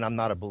not saying I'm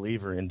not a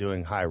believer in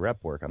doing high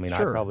rep work. I mean,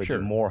 Sure, I probably sure.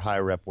 do more high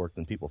rep work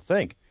than people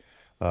think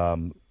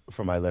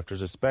for my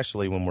lifters,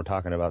 especially when we're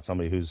talking about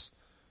somebody who's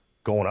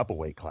going up a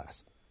weight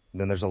class.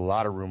 Then there's a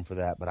lot of room for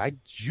that. But I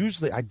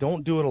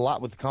don't do it a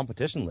lot with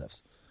competition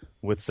lifts,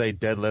 with, say,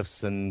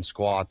 deadlifts and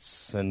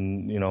squats,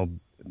 and, you know,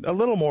 a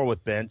little more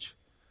with bench.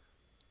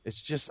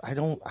 It's just I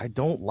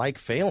don't like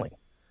failing.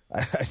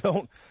 I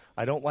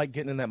don't like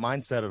getting in that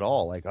mindset at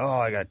all. Like, oh,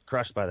 I got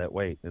crushed by that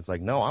weight. It's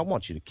like, no, I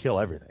want you to kill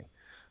everything.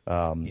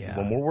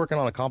 When we're working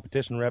on a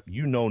competition rep,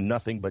 you know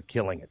nothing but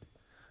killing it.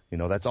 You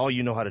know, that's all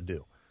you know how to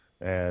do.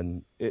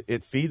 And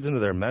it feeds into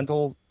their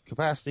mental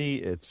capacity.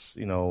 It's,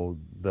 you know,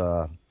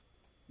 the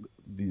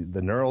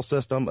neural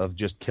system of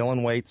just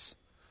killing weights.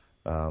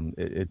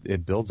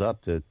 It builds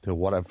up to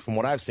from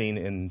what I've seen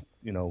in,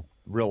 you know,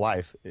 real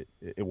life,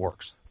 it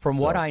works. From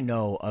what I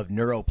know of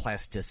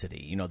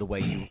neuroplasticity, you know, the way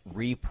you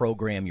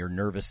reprogram your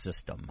nervous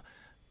system,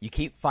 you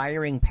keep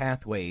firing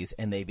pathways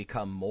and they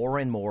become more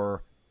and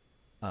more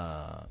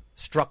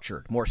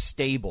structured, more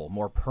stable,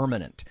 more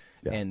permanent.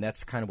 Yeah. And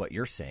that's kind of what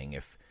you're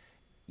saying.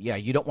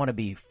 You don't want to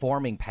be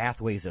forming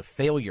pathways of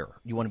failure.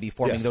 You want to be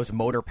forming those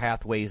motor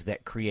pathways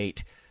that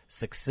create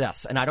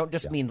success. And I don't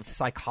just mean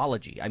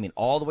psychology. I mean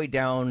all the way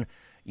down,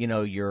 you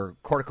know, your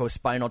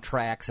corticospinal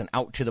tracts and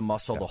out to the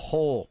muscle, the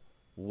whole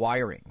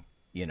wiring,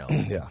 you know.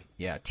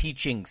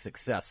 Teaching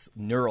success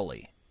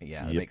neurally.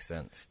 That makes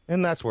sense.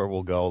 And that's where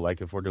we'll go. Like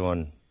if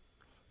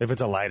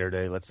it's a lighter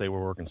day, let's say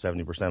we're working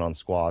 70% on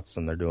squats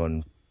and they're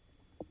doing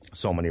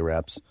so many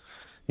reps.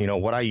 You know,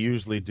 what I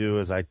usually do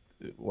is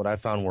what I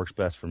found works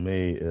best for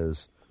me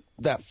is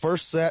that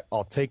first set,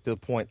 I'll take to the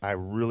point I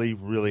really,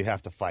 really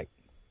have to fight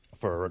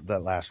for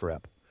that last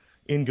rep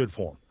in good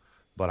form.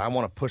 But I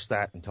want to push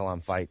that until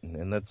I'm fighting.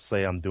 And let's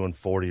say I'm doing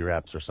 40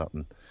 reps or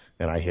something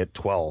and I hit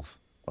 12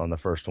 on the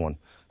first one.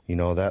 You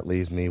know, that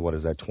leaves me,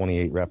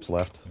 28 reps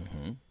left?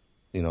 Mm-hmm.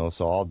 You know,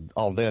 so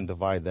I'll then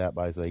divide that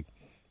by, like,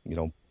 you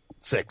know,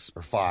 6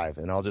 or 5,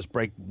 and I'll just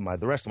break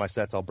the rest of my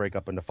sets. I'll break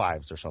up into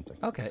 5s or something.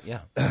 Okay,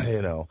 yeah.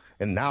 You know,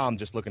 and now I'm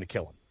just looking to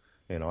kill them.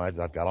 You know, I've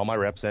got all my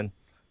reps in.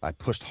 I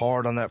pushed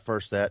hard on that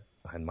first set,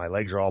 and my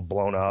legs are all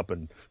blown up,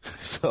 and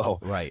so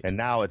right. And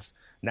now it's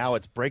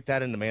break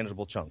that into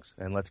manageable chunks,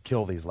 and let's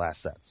kill these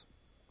last sets.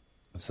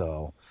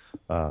 So,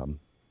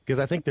 because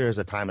I think there is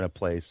a time and a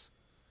place,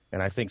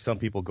 and I think some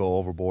people go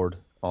overboard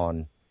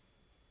on.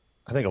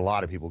 I think a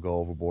lot of people go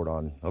overboard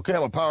on. Okay,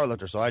 I'm a power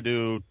lifter, so I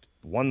do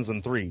 1s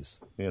and 3s.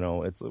 You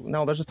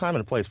know, there's a time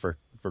and a place for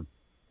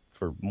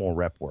more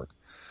rep work,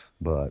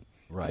 but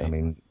right. I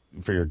mean,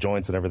 for your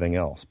joints and everything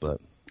else.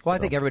 But I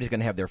think everybody's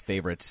going to have their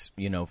favorites,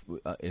 you know,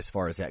 as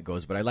far as that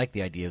goes. But I like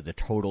the idea of the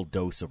total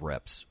dose of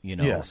reps. You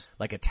know,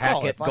 like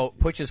attack it,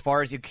 push as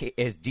far as you can,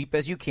 as deep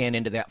as you can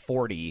into that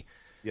 40.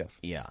 Yes.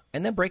 Yeah,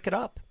 and then break it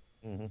up.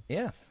 Mm-hmm.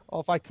 Yeah.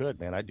 Oh, if I could,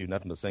 man, I'd do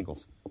nothing but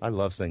singles. I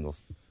love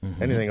singles.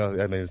 Mm-hmm. Anything else,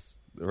 I mean,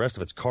 the rest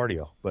of it's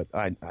cardio, but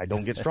I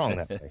don't get strong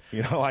that way.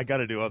 You know, I got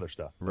to do other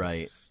stuff.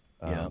 Right.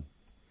 Yeah.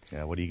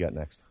 Yeah. What do you got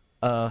next?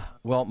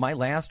 Well, my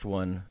last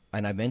one,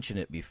 and I mentioned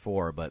it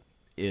before, but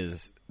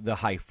is the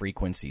high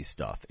frequency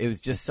stuff. It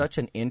was just such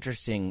an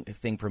interesting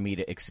thing for me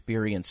to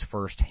experience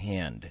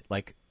firsthand.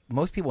 Like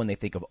most people, when they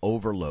think of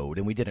overload,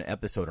 and we did an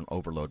episode on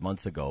overload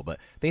months ago, but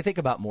they think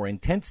about more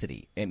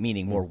intensity,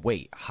 meaning more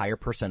weight, higher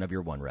percent of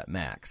your 1 rep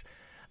max.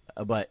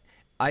 But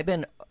I've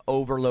been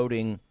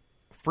overloading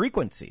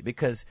frequency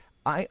because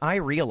I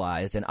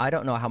realized, and I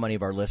don't know how many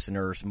of our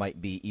listeners might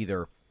be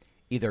either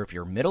if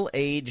you're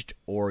middle-aged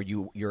or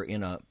you're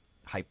in a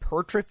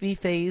hypertrophy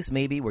phase,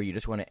 maybe, where you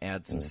just want to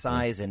add some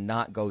size and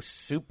not go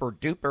super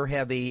duper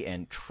heavy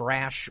and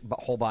trash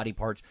whole body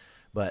parts.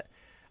 But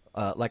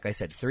like I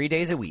said, 3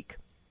 days a week,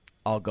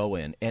 I'll go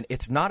in. And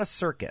it's not a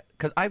circuit,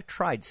 because I've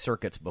tried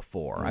circuits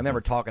before. I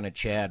remember talking to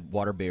Chad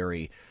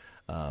Waterbury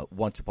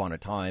once upon a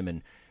time,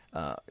 and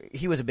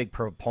he was a big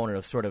proponent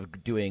of sort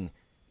of doing,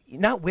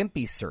 not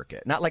wimpy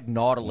circuit, not like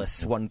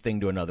Nautilus, one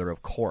thing to another,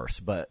 of course,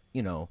 but,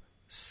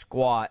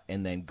 squat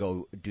and then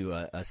go do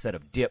a set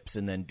of dips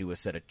and then do a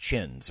set of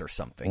chins or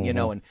something,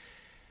 and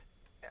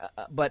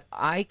but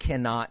I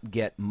cannot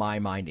get my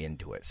mind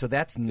into it. So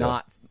that's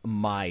not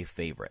my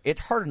favorite.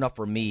 It's hard enough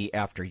for me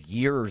after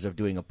years of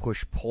doing a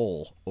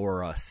push-pull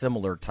or a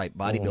similar type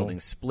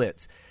bodybuilding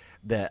splits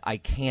that I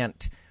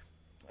can't.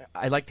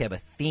 I like to have a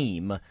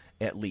theme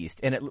at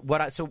least. And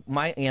so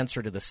my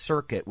answer to the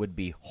circuit would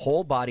be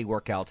whole body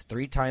workouts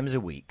 3 times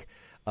a week.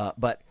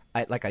 But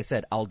like I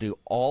said, I'll do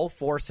all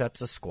 4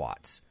 sets of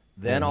squats.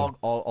 Then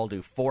I'll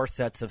do 4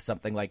 sets of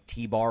something like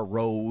T-bar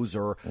rows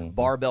or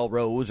barbell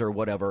rows or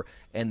whatever,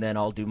 and then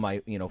I'll do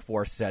my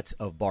 4 sets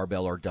of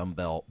barbell or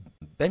dumbbell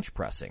bench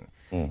pressing.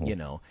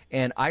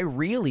 And I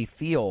really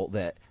feel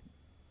that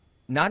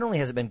not only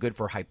has it been good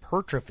for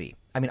hypertrophy.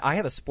 I mean, I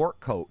have a sport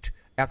coat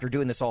after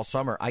doing this all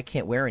summer I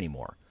can't wear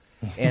anymore,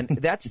 and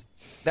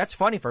that's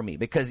funny for me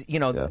because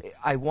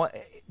I want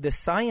the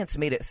science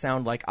made it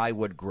sound like I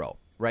would grow,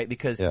 right?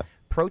 Because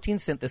protein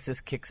synthesis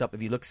kicks up.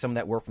 If you look at some of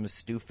that work from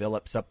Stu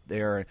Phillips up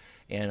there,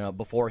 and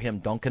before him,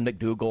 Duncan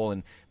McDougall,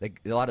 and a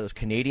lot of those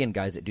Canadian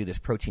guys that do this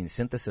protein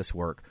synthesis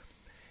work,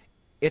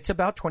 it's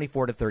about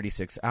 24 to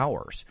 36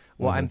 hours.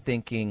 Well, I'm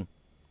thinking,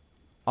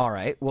 all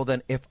right, well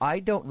then if I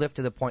don't lift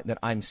to the point that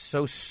I'm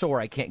so sore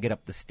I can't get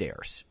up the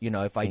stairs,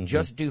 if I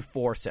just do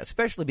 4 sets,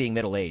 especially being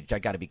middle-aged, I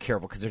got to be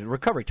careful because the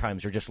recovery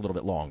times are just a little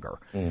bit longer.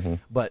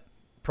 But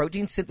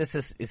protein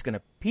synthesis is going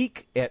to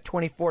peak at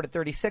 24 to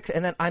 36,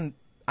 and then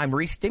I'm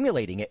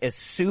re-stimulating it as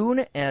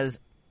soon as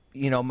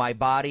my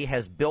body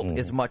has built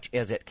as much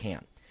as it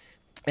can.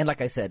 And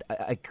like I said,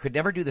 I could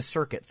never do the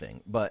circuit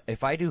thing, but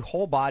if I do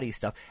whole body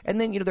stuff,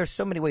 and then there's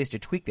so many ways to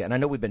tweak that. And I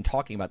know we've been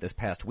talking about this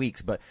past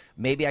weeks, but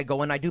maybe I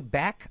go and I do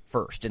back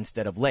first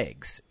instead of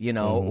legs,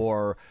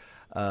 or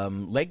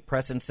leg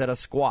press instead of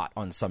squat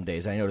on some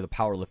days. I know to the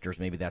power lifters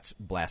maybe that's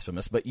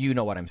blasphemous, but you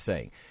know what I'm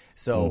saying.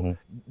 So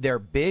they're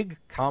big,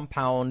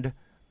 compound,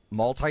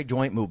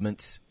 multi-joint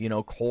movements,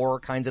 core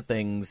kinds of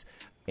things.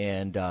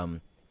 And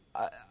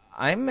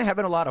I'm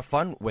having a lot of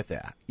fun with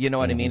that. You know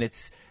what I mean?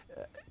 It's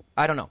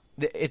I don't know.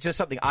 It's just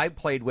something I've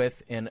played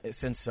with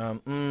since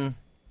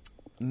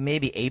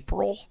maybe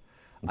April.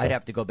 I'd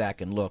have to go back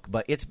and look.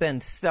 But it's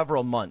been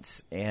several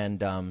months.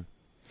 And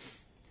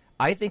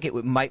I think it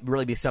might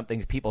really be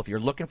something people, if you're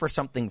looking for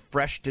something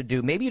fresh to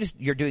do, maybe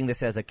you're doing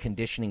this as a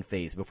conditioning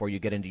phase before you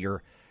get into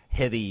your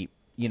heavy,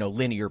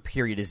 linear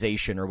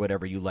periodization or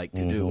whatever you like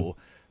to do.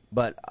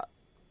 But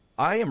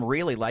I am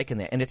really liking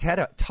that, and it's had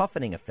a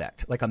toughening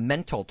effect, like a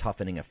mental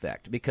toughening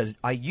effect, because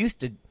I used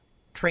to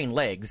train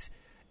legs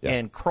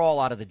and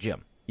crawl out of the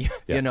gym,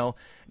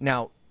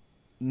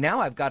 Now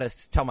I've got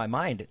to tell my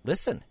mind,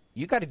 listen,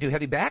 you got to do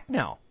heavy back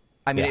now.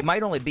 I mean, it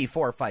might only be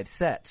 4 or 5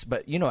 sets,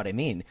 but you know what I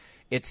mean?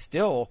 It's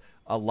still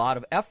a lot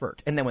of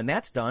effort. And then when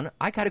that's done,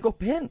 I got to go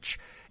pinch,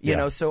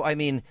 So, I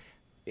mean,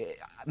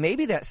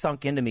 maybe that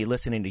sunk into me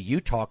listening to you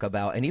talk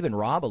about, and even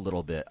Rob a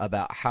little bit,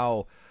 about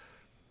how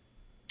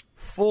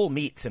full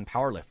meets in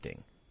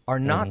powerlifting are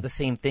not the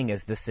same thing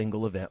as the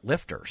single event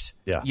lifters.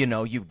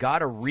 You've got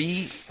to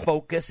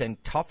refocus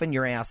and toughen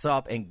your ass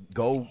up and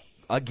go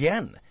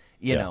again,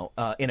 in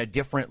a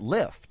different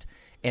lift.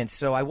 And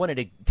so I wanted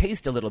to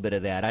taste a little bit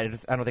of that. I don't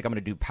think I'm going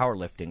to do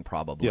powerlifting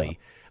probably,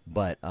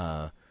 but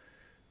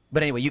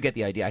anyway, you get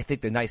the idea. I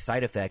think the nice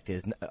side effect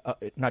is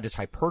not just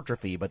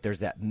hypertrophy, but there's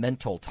that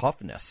mental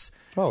toughness.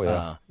 Oh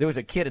yeah. There was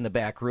a kid in the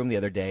back room the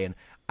other day, and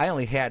I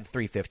only had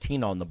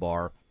 315 on the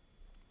bar,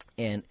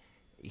 and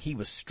he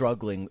was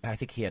struggling. I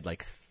think he had I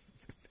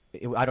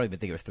don't even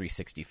think it was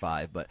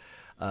 365, but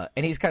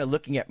and he's kind of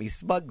looking at me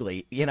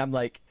smugly, and I'm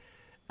like,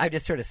 I'm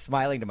just sort of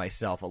smiling to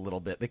myself a little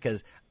bit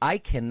because I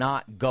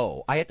cannot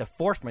go. I have to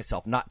force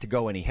myself not to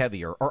go any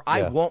heavier, or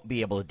I won't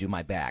be able to do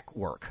my back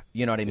work.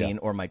 You know what I mean,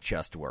 or my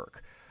chest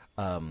work.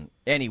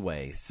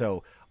 Anyway,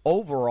 so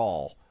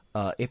overall,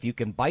 if you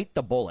can bite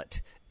the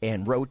bullet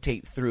and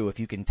rotate through, if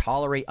you can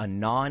tolerate a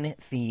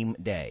non-theme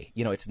day,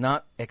 it's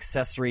not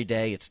accessory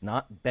day, it's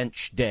not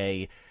bench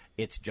day,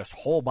 it's just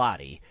whole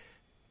body,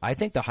 I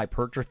think the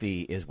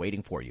hypertrophy is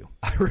waiting for you.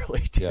 I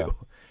really do. Yeah.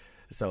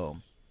 So,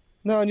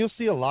 no, and you'll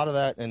see a lot of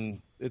that,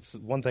 and it's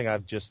one thing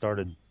I've just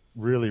started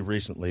really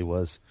recently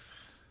was,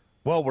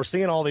 we're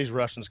seeing all these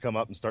Russians come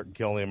up and start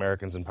killing the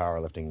Americans in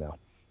powerlifting now.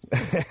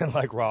 And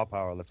like raw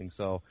powerlifting.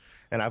 So,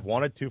 and I've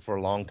wanted to for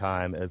a long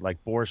time.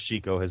 Like Boris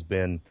Shiko has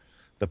been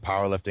the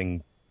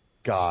powerlifting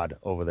god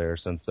over there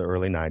since the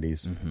early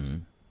 90s.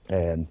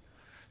 And,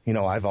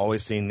 I've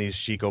always seen these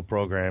Shiko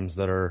programs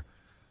that are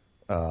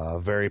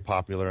very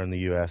popular in the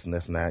U.S. and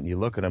this and that. And you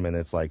look at them and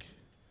it's like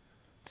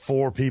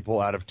 4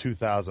 people out of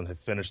 2,000 have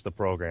finished the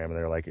program, and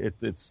they're like,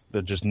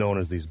 they're just known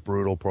as these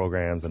brutal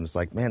programs, and it's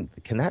like, man,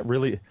 can that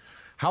really?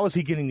 How is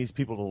he getting these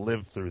people to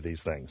live through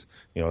these things?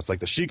 You know, it's like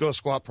the Chico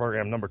Squat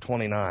program number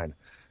 29,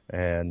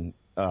 and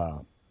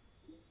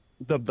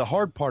the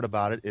hard part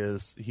about it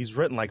is he's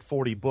written like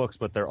 40 books,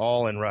 but they're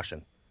all in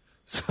Russian.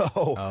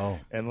 So,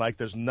 and like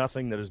there's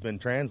nothing that has been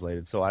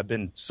translated. So I've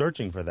been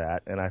searching for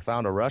that, and I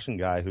found a Russian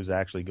guy who's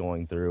actually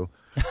going through.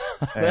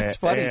 That's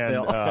funny,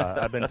 Phil.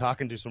 I've been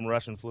talking to some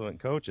Russian fluent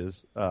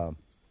coaches,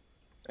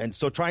 and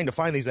so trying to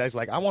find these guys,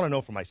 like I want to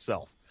know for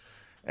myself.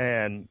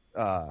 And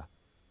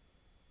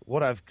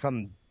what I've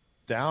come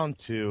down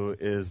to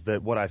is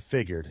that what I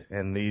figured,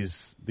 and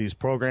these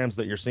programs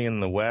that you're seeing in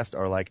the West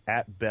are like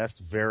at best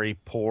very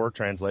poor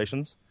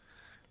translations.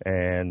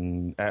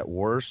 And at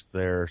worst,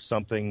 they're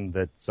something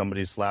that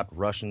somebody slapped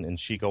Russian and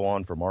Chico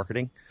on for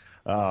marketing.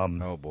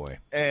 Oh boy!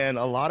 And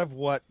a lot of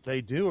what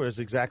they do is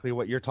exactly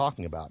what you're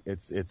talking about.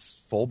 It's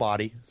full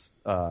body,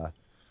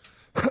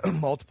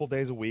 multiple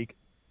days a week.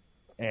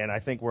 And I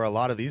think where a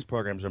lot of these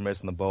programs are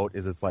missing the boat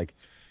is it's like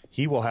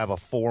he will have a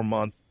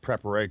 4-month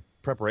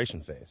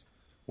preparation phase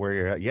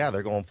where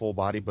they're going full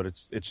body, but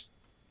it's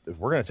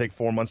we're going to take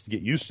 4 months to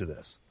get used to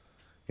this,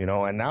 you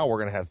know. And now we're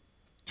going to have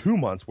 2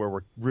 months where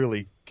we're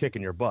really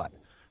kicking your butt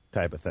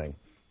type of thing.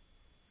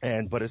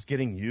 But it's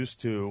getting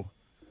used to,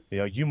 you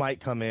know, you might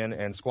come in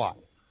and squat,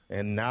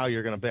 and now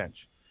you're going to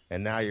bench,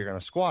 and now you're going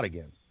to squat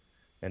again,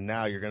 and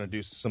now you're going to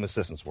do some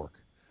assistance work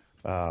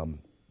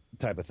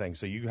type of thing.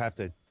 So you have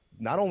to,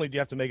 not only do you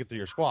have to make it through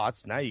your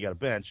squats, now you got to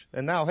bench,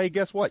 and now, hey,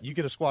 guess what? You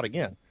get a squat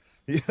again,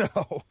 you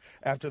know,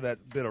 after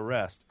that bit of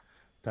rest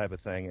type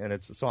of thing.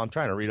 And so I'm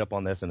trying to read up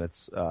on this, and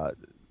it's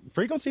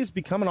frequency is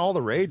becoming all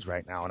the rage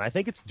right now, and I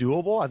think it's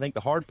doable. I think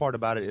the hard part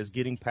about it is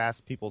getting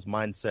past people's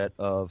mindset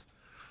of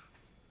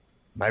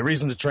my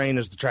reason to train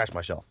is to trash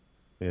myself.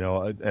 You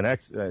know, an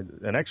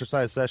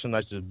exercise session,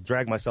 I should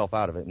drag myself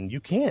out of it, and you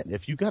can't.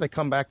 If you got to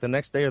come back the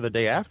next day or the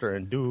day after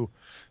and do,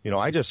 you know,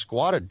 I just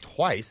squatted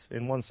twice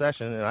in one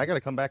session, and I got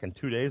to come back in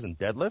 2 days and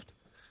deadlift.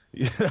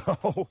 You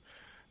know,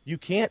 you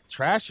can't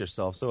trash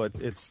yourself. So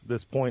it's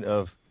this point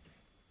of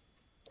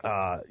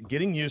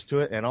getting used to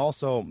it, and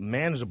also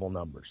manageable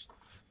numbers.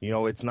 You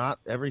know, it's not,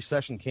 every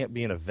session can't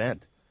be an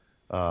event.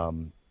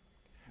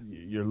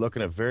 You're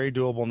looking at very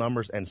doable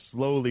numbers and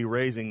slowly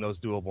raising those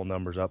doable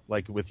numbers up.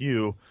 Like with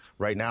you,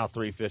 right now,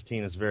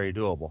 315 is very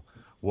doable.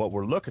 What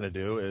we're looking to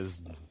do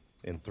is,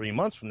 in 3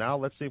 months from now,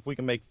 let's see if we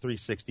can make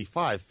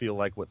 365 feel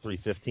like what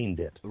 315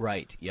 did.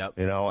 Right, yep.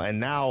 You know,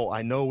 and now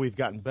I know we've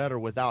gotten better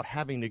without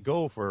having to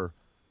go for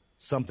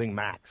something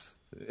max,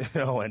 you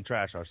know, and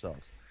trash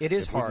ourselves. It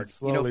is if we hard. can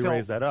slowly Phil,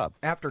 raise that up.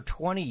 After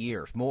 20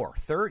 years, more,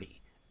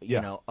 30,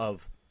 you know,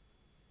 of...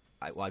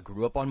 I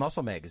grew up on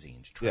muscle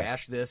magazines,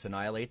 trash this,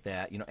 annihilate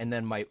that, you know, and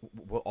then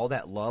all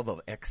that love of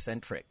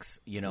eccentrics,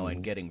 you know,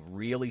 and getting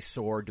really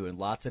sore, doing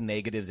lots of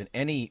negatives in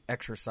any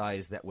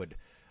exercise that would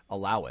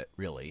allow it,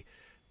 really.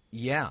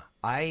 Yeah,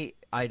 I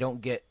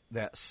don't get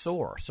that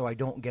sore, so I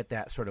don't get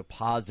that sort of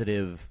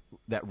positive,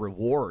 that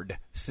reward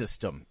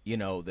system, you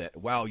know, that,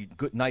 wow,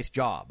 good, nice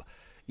job,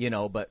 you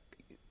know, but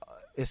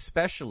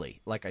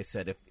especially, like I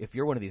said, if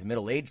you're one of these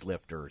middle-aged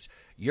lifters,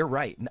 you're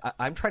right.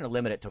 I'm trying to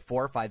limit it to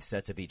 4 or 5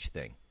 sets of each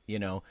thing. You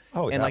know,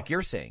 and like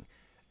you're saying,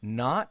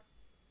 not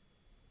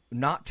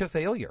to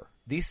failure.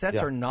 These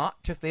sets are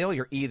not to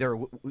failure either.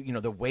 You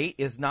know, the weight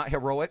is not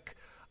heroic,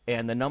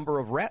 and the number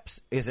of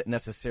reps isn't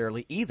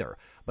necessarily either.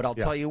 But I'll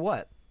tell you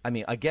what. I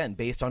mean, again,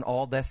 based on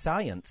all the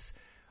science,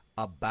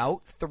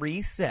 about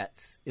 3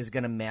 sets is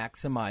going to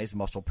maximize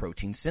muscle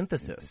protein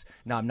synthesis.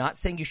 Now, I'm not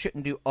saying you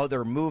shouldn't do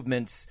other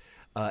movements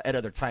at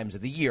other times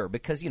of the year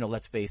because, you know,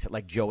 let's face it,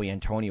 like Joey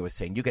Antonio was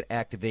saying, you could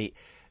activate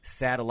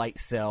satellite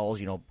cells,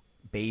 you know,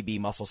 baby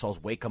muscle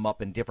cells, wake them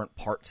up in different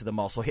parts of the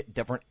muscle, hit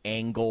different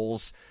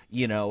angles,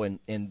 you know,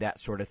 and that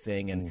sort of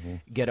thing, and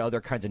get other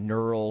kinds of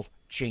neural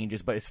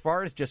changes. But as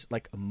far as just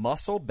like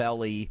muscle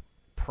belly,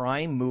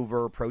 prime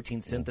mover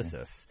protein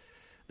synthesis,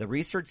 the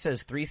research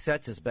says 3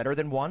 sets is better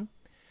than 1,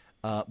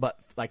 but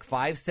like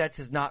 5 sets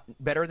is not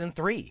better than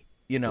 3,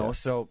 you know,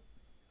 so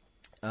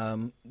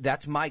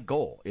that's my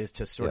goal, is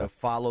to sort of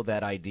follow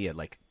that idea,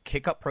 like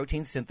kick up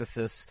protein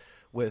synthesis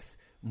with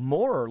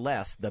more or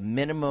less the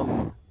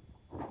minimum,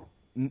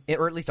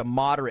 or at least a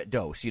moderate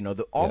dose, you know,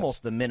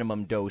 almost the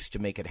minimum dose to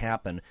make it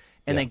happen,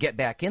 and then get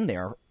back in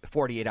there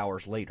 48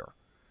 hours later.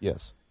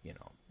 Yes. You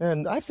know.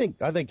 And I think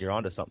you're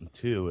onto something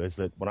too, is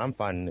that what I'm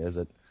finding is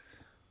that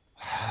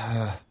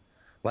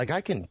like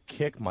I can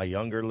kick my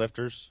younger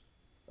lifters,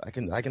 I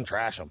can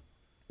trash them,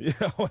 you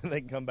know, and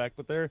they can come back,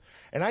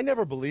 and I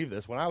never believed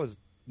this. When I was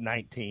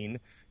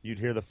 19, you'd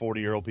hear the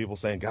 40-year-old people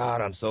saying,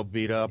 God, I'm so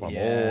beat up, I'm old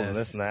and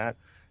this and that.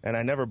 And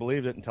I never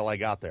believed it until I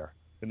got there.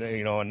 And then,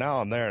 you know, and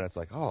now I'm there, and it's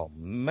like, oh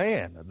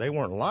man, they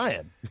weren't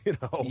lying, you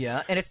know.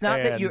 Yeah, and it's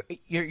not that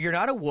you're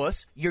not a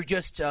wuss. You're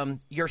just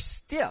you're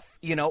stiff,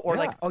 you know, or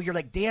like, oh, you're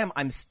like, damn,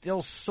 I'm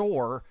still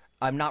sore.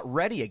 I'm not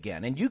ready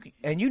again, and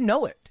you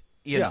know it,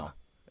 you know.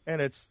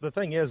 And it's, the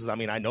thing is, I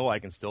mean, I know I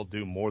can still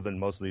do more than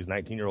most of these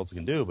 19-year-olds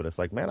can do, but it's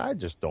like, man, I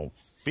just don't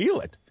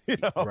feel it. you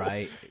know?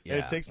 Right. Yeah.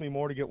 And it takes me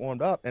more to get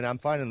warmed up. And I'm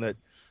finding that,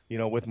 you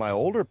know, with my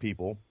older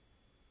people,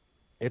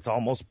 it's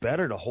almost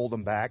better to hold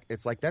them back.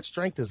 It's like that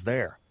strength is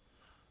there.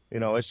 You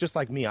know, it's just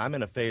like me. I'm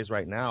in a phase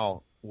right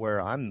now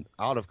where I'm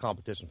out of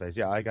competition phase.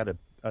 Yeah, I got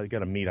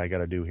a meet I got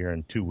to do here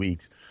in 2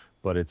 weeks,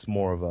 but it's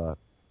more of a.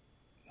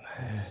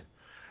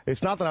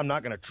 It's not that I'm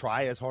not going to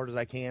try as hard as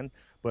I can,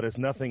 but it's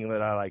nothing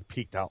that I like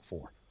peaked out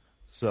for.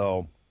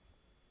 So,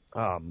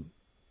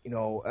 you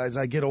know, as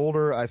I get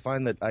older, I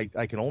find that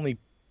I can only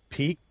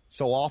peak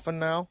so often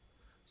now.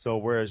 So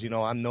whereas, you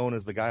know, I'm known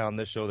as the guy on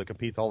this show that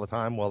competes all the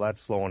time, well,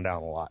 that's slowing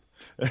down a lot.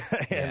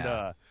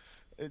 And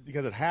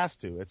because it has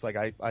to. It's like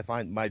I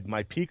find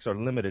my peaks are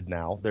limited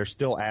now. They're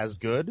still as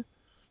good,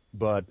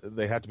 but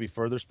they have to be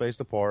further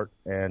spaced apart.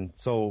 And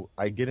so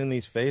I get in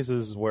these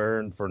phases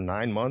where for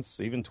 9 months,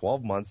 even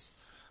 12 months,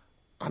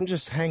 I'm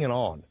just hanging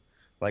on.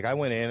 Like I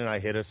went in and I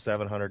hit a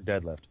 700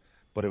 deadlift,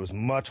 but it was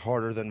much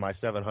harder than my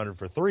 700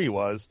 for 3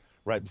 was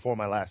right before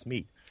my last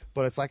meet.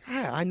 But it's like,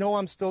 I know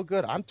I'm still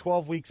good. I'm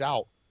 12 weeks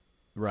out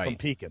from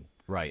peaking.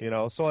 Right. You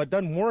know, so it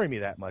doesn't worry me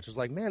that much. It's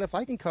like, man, if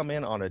I can come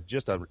in on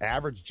just an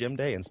average gym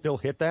day and still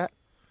hit that,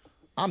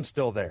 I'm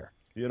still there.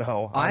 You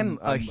know, I'm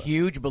a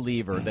huge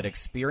believer that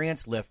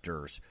experienced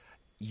lifters,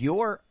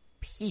 your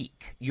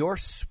peak, your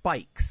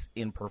spikes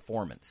in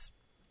performance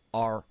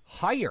are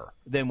higher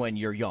than when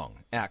you're young,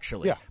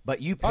 actually. Yeah.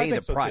 But you pay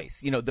the so price.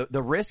 too. You know,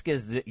 the risk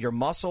is that your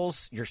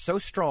muscles, you're so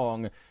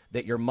strong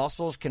that your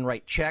muscles can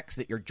write checks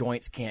that your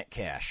joints can't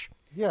cash.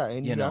 Yeah,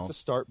 and you know? have to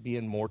start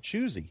being more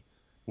choosy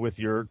with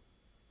your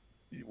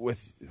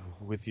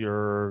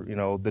you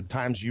know, the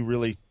times you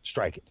really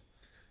strike it.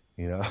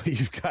 You know,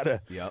 you've got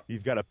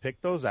to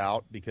pick those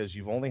out because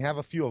you only have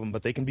a few of them,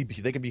 but they can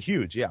be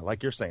huge. Yeah,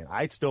 like you're saying,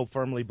 I still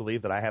firmly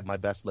believe that I have my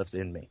best lifts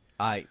in me.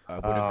 I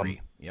would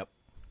agree. Yep.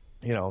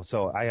 You know,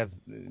 so I have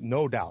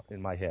no doubt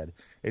in my head.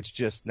 It's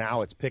just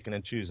now it's picking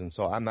and choosing.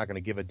 So I'm not going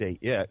to give a date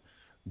yet,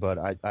 but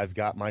I've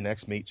got my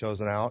next meet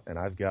chosen out, and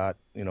I've got,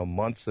 you know,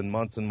 months and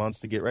months and months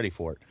to get ready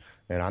for it.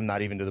 And I'm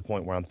not even to the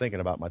point where I'm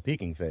thinking about my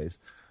peaking phase,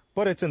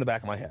 but it's in the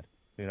back of my head.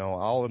 You know,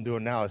 all I'm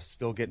doing now is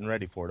still getting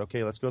ready for it.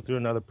 Okay, let's go through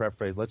another prep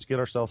phase. Let's get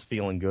ourselves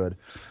feeling good.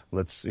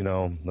 Let's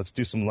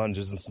do some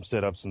lunges and some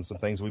sit-ups and some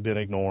things we've been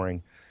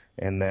ignoring.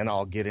 And then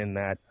I'll get in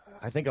that.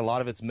 I think a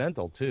lot of it's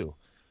mental too.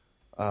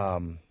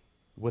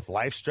 With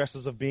life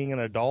stresses of being an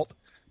adult,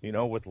 you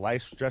know, with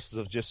life stresses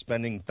of just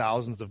spending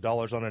thousands of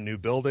dollars on a new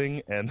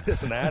building and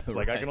this and that, it's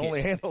like I can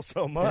only handle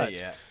so much.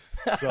 Yeah.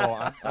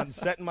 So I'm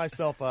setting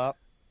myself up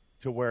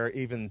to where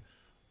even,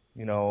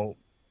 you know,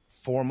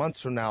 4 months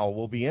from now,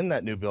 we'll be in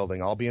that new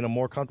building. I'll be in a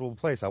more comfortable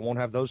place. I won't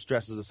have those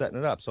stresses of setting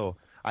it up. So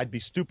I'd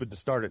be stupid to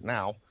start it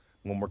now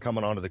when we're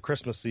coming on to the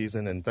Christmas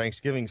season and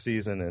Thanksgiving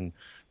season and,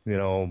 you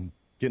know,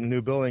 getting a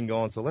new building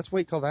going. So let's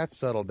wait till that's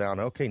settled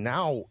down. Okay,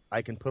 now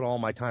I can put all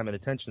my time and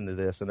attention to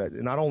this.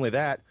 And not only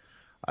that,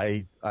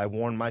 I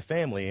warn my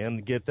family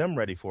and get them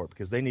ready for it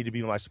because they need to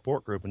be my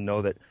support group and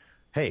know that,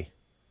 hey,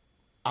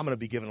 I'm going to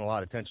be giving a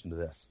lot of attention to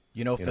this.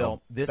 You know,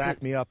 Phil, this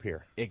back me up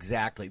here.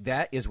 Exactly.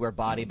 That is where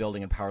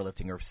bodybuilding and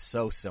powerlifting are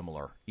so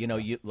similar. You know,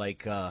 you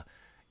like,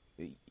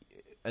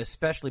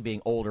 especially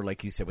being older,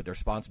 like you said, with the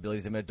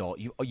responsibilities of an adult,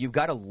 you've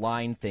got to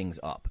line things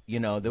up. You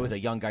know, there was a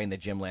young guy in the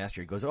gym last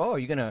year. He goes, "Oh, are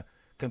you going to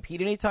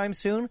compete anytime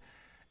soon?"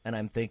 And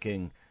I'm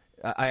thinking,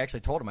 I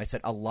actually told him, I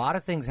said, a lot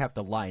of things have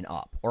to line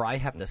up, or I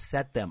have to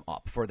set them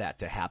up for that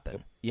to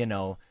happen. You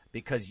know,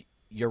 because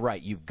you're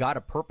right. You've got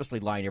to purposely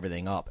line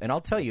everything up. And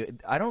I'll tell you,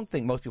 I don't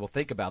think most people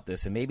think about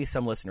this, and maybe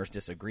some listeners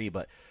disagree,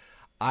 but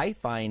I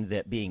find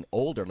that being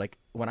older, like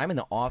when I'm in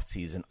the off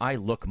season, I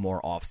look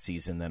more off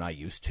season than I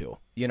used to.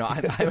 You know,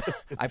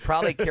 I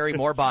probably carry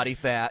more body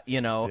fat, you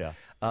know.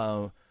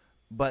 Yeah.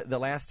 But the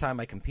last time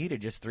I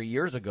competed just 3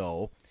 years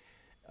ago,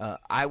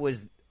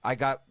 I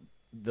got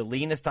the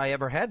leanest I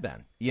ever had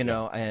been, you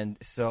know, and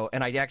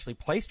I actually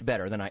placed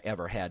better than I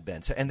ever had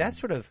been. So, and that's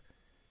sort of,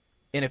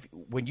 and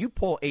when you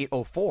pull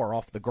 804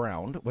 off the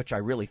ground, which I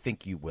really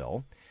think you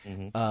will,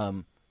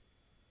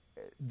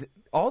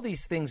 all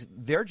these things,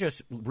 they're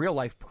just real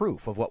life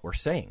proof of what we're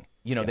saying.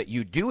 You know, that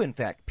you do in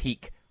fact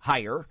peak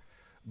higher,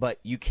 but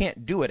you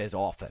can't do it as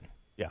often.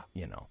 Yeah,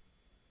 you know,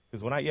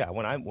 because when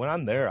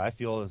I'm there, I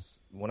feel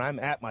when I'm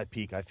at my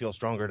peak, I feel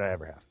stronger than I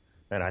ever have.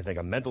 And I think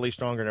I'm mentally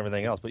stronger and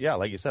everything else. But yeah,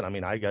 like you said, I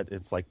mean,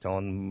 it's like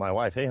telling my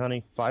wife, "Hey,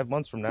 honey, 5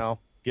 months from now,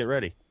 get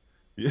ready,"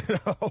 you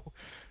know,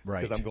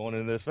 right? Because I'm going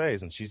into this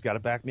phase, and she's got to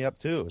back me up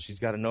too. She's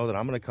got to know that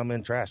I'm going to come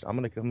in trashed. I'm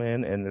going to come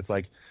in, and it's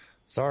like,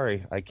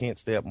 sorry, I can't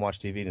stay up and watch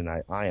TV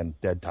tonight. I am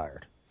dead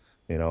tired.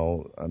 You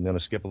know, I'm going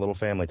to skip a little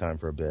family time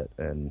for a bit,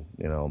 and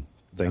you know,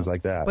 things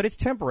like that. But it's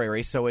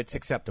temporary, so it's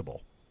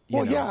acceptable.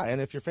 Well, yeah, and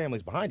if your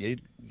family's behind you,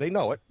 they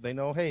know it. They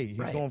know, hey, he's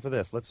going for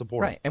this. Let's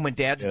support him. Right, and when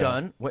Dad's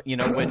done,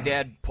 when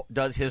Dad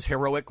does his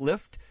heroic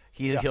lift,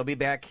 he'll be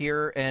back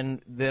here,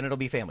 and then it'll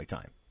be family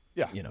time.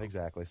 Yeah, you know.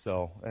 Exactly.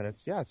 So, and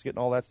it's getting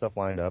all that stuff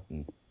lined up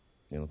and,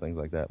 you know, things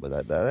like that.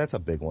 But that's a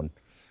big one.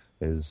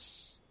 There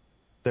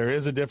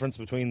is a difference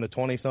between the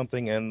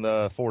 20-something and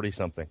the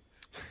 40-something.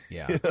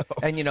 Yeah. You know?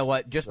 And you know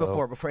what? Just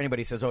before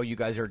anybody says, "Oh, you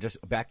guys are just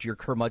back to your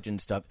curmudgeon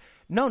stuff,"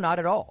 no, not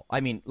at all.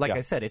 I mean, like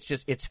I said,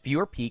 it's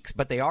fewer peaks,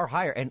 but they are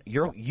higher, and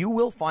you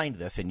will find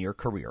this in your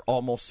career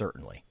almost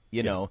certainly.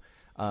 You know,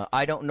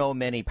 I don't know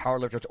many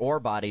powerlifters or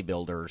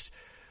bodybuilders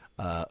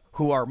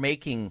who are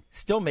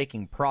still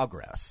making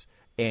progress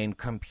and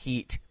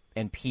compete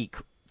and peak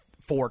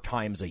 4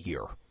 times a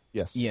year.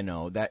 Yes. You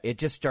know, that it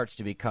just starts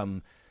to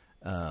become,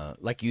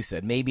 like you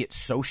said, maybe it's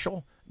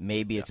social,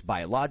 maybe it's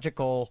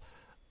biological,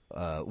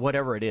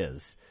 whatever it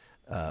is.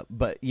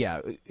 But,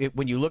 yeah,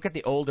 when you look at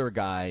the older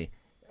guy,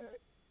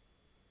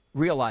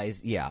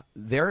 realize,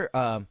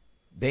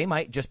 they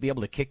might just be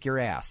able to kick your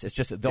ass. It's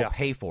just that they'll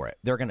pay for it.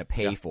 They're going to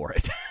pay for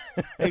it.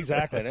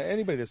 Exactly. And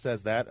anybody that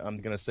says that, I'm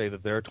going to say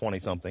that they're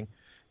 20-something.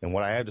 And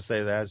what I have to say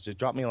to that is just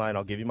drop me a line.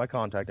 I'll give you my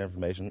contact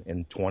information.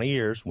 In 20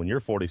 years, when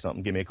you're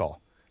 40-something, give me a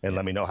call and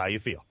let me know how you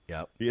feel.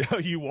 Yep. You know,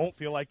 you won't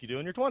feel like you do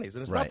in your 20s.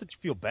 And it's not that you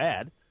feel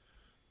bad.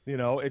 You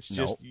know, it's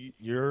just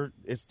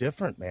it's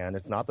different, man.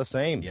 It's not the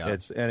same. Yeah.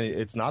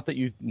 It's not that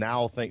you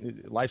now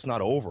think life's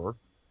not over.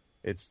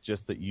 It's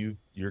just that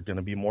you're going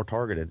to be more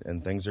targeted,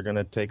 and things are going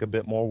to take a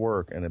bit more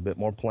work and a bit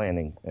more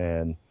planning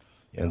and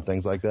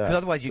things like that. Because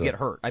otherwise you get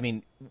hurt. I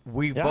mean,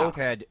 we've both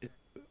had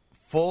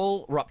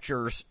full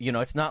ruptures. You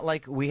know, it's not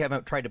like we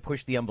haven't tried to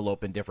push the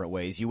envelope in different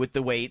ways. You with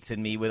the weights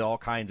and me with all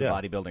kinds of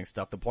bodybuilding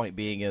stuff. The point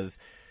being is,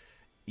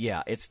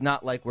 it's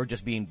not like we're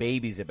just being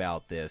babies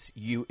about this.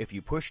 If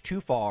you push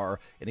too far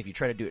and if you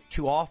try to do it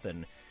too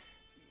often,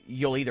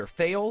 you'll either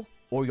fail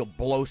or you'll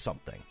blow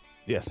something.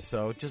 Yes.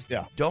 So just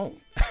don't.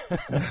 All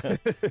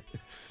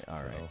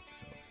right.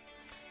 So.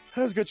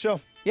 That was a good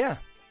show. Yeah.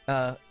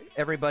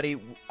 Everybody,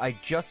 I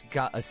just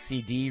got a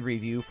CD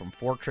review from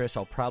Fortress.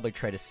 I'll probably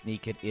try to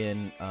sneak it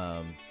in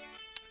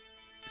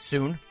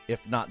soon.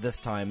 If not this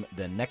time,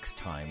 then next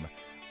time.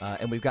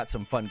 And we've got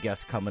some fun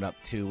guests coming up,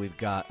 too. We've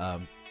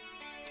got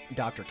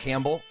Dr.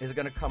 Campbell is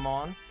going to come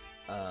on.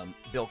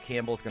 Bill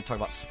Campbell is going to talk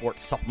about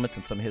sports supplements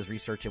and some of his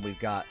research. And we've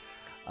got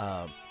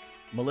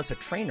Melissa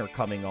Trainer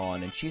coming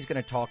on, and she's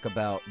going to talk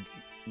about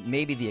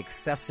maybe the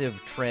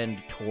excessive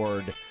trend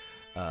toward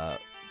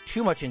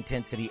too much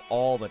intensity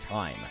all the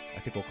time. I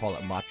think we'll call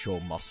it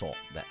macho muscle,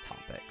 that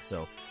topic.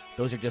 So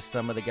those are just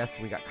some of the guests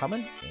we got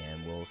coming,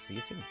 and we'll see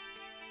you soon.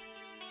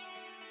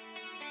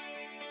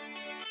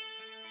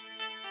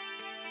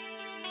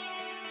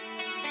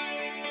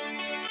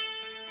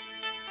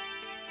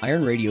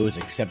 Iron Radio is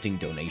accepting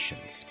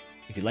donations.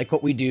 If you like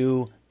what we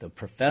do, the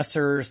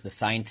professors, the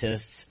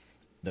scientists,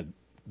 the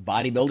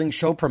bodybuilding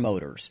show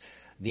promoters,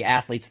 the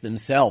athletes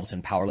themselves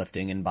in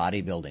powerlifting and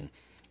bodybuilding,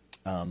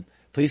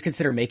 please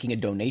consider making a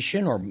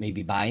donation or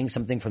maybe buying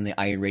something from the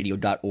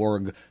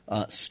ironradio.org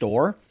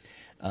store.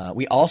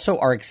 We also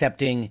are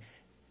accepting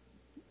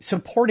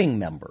supporting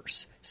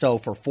members. So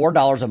for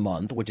 $4 a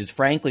month, which is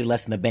frankly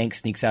less than the bank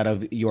sneaks out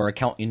of your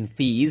account in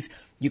fees,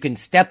 you can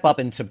step up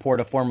and support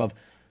a form of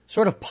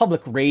sort of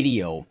public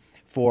radio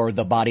for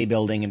the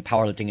bodybuilding and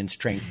powerlifting and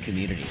strength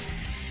community.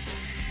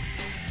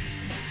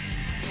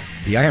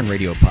 The Iron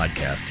Radio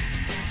podcast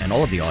and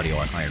all of the audio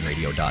on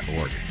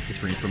ironradio.org is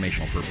for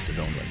informational purposes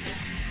only.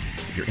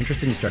 If you're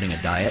interested in starting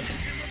a diet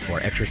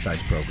or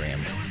exercise program,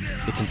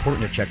 it's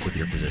important to check with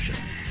your physician.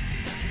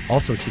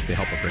 Also seek the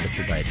help of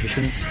registered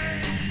dietitians,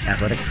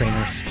 athletic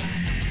trainers,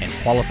 and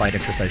qualified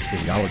exercise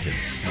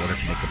physiologists in order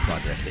to make the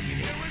progress that you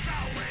need.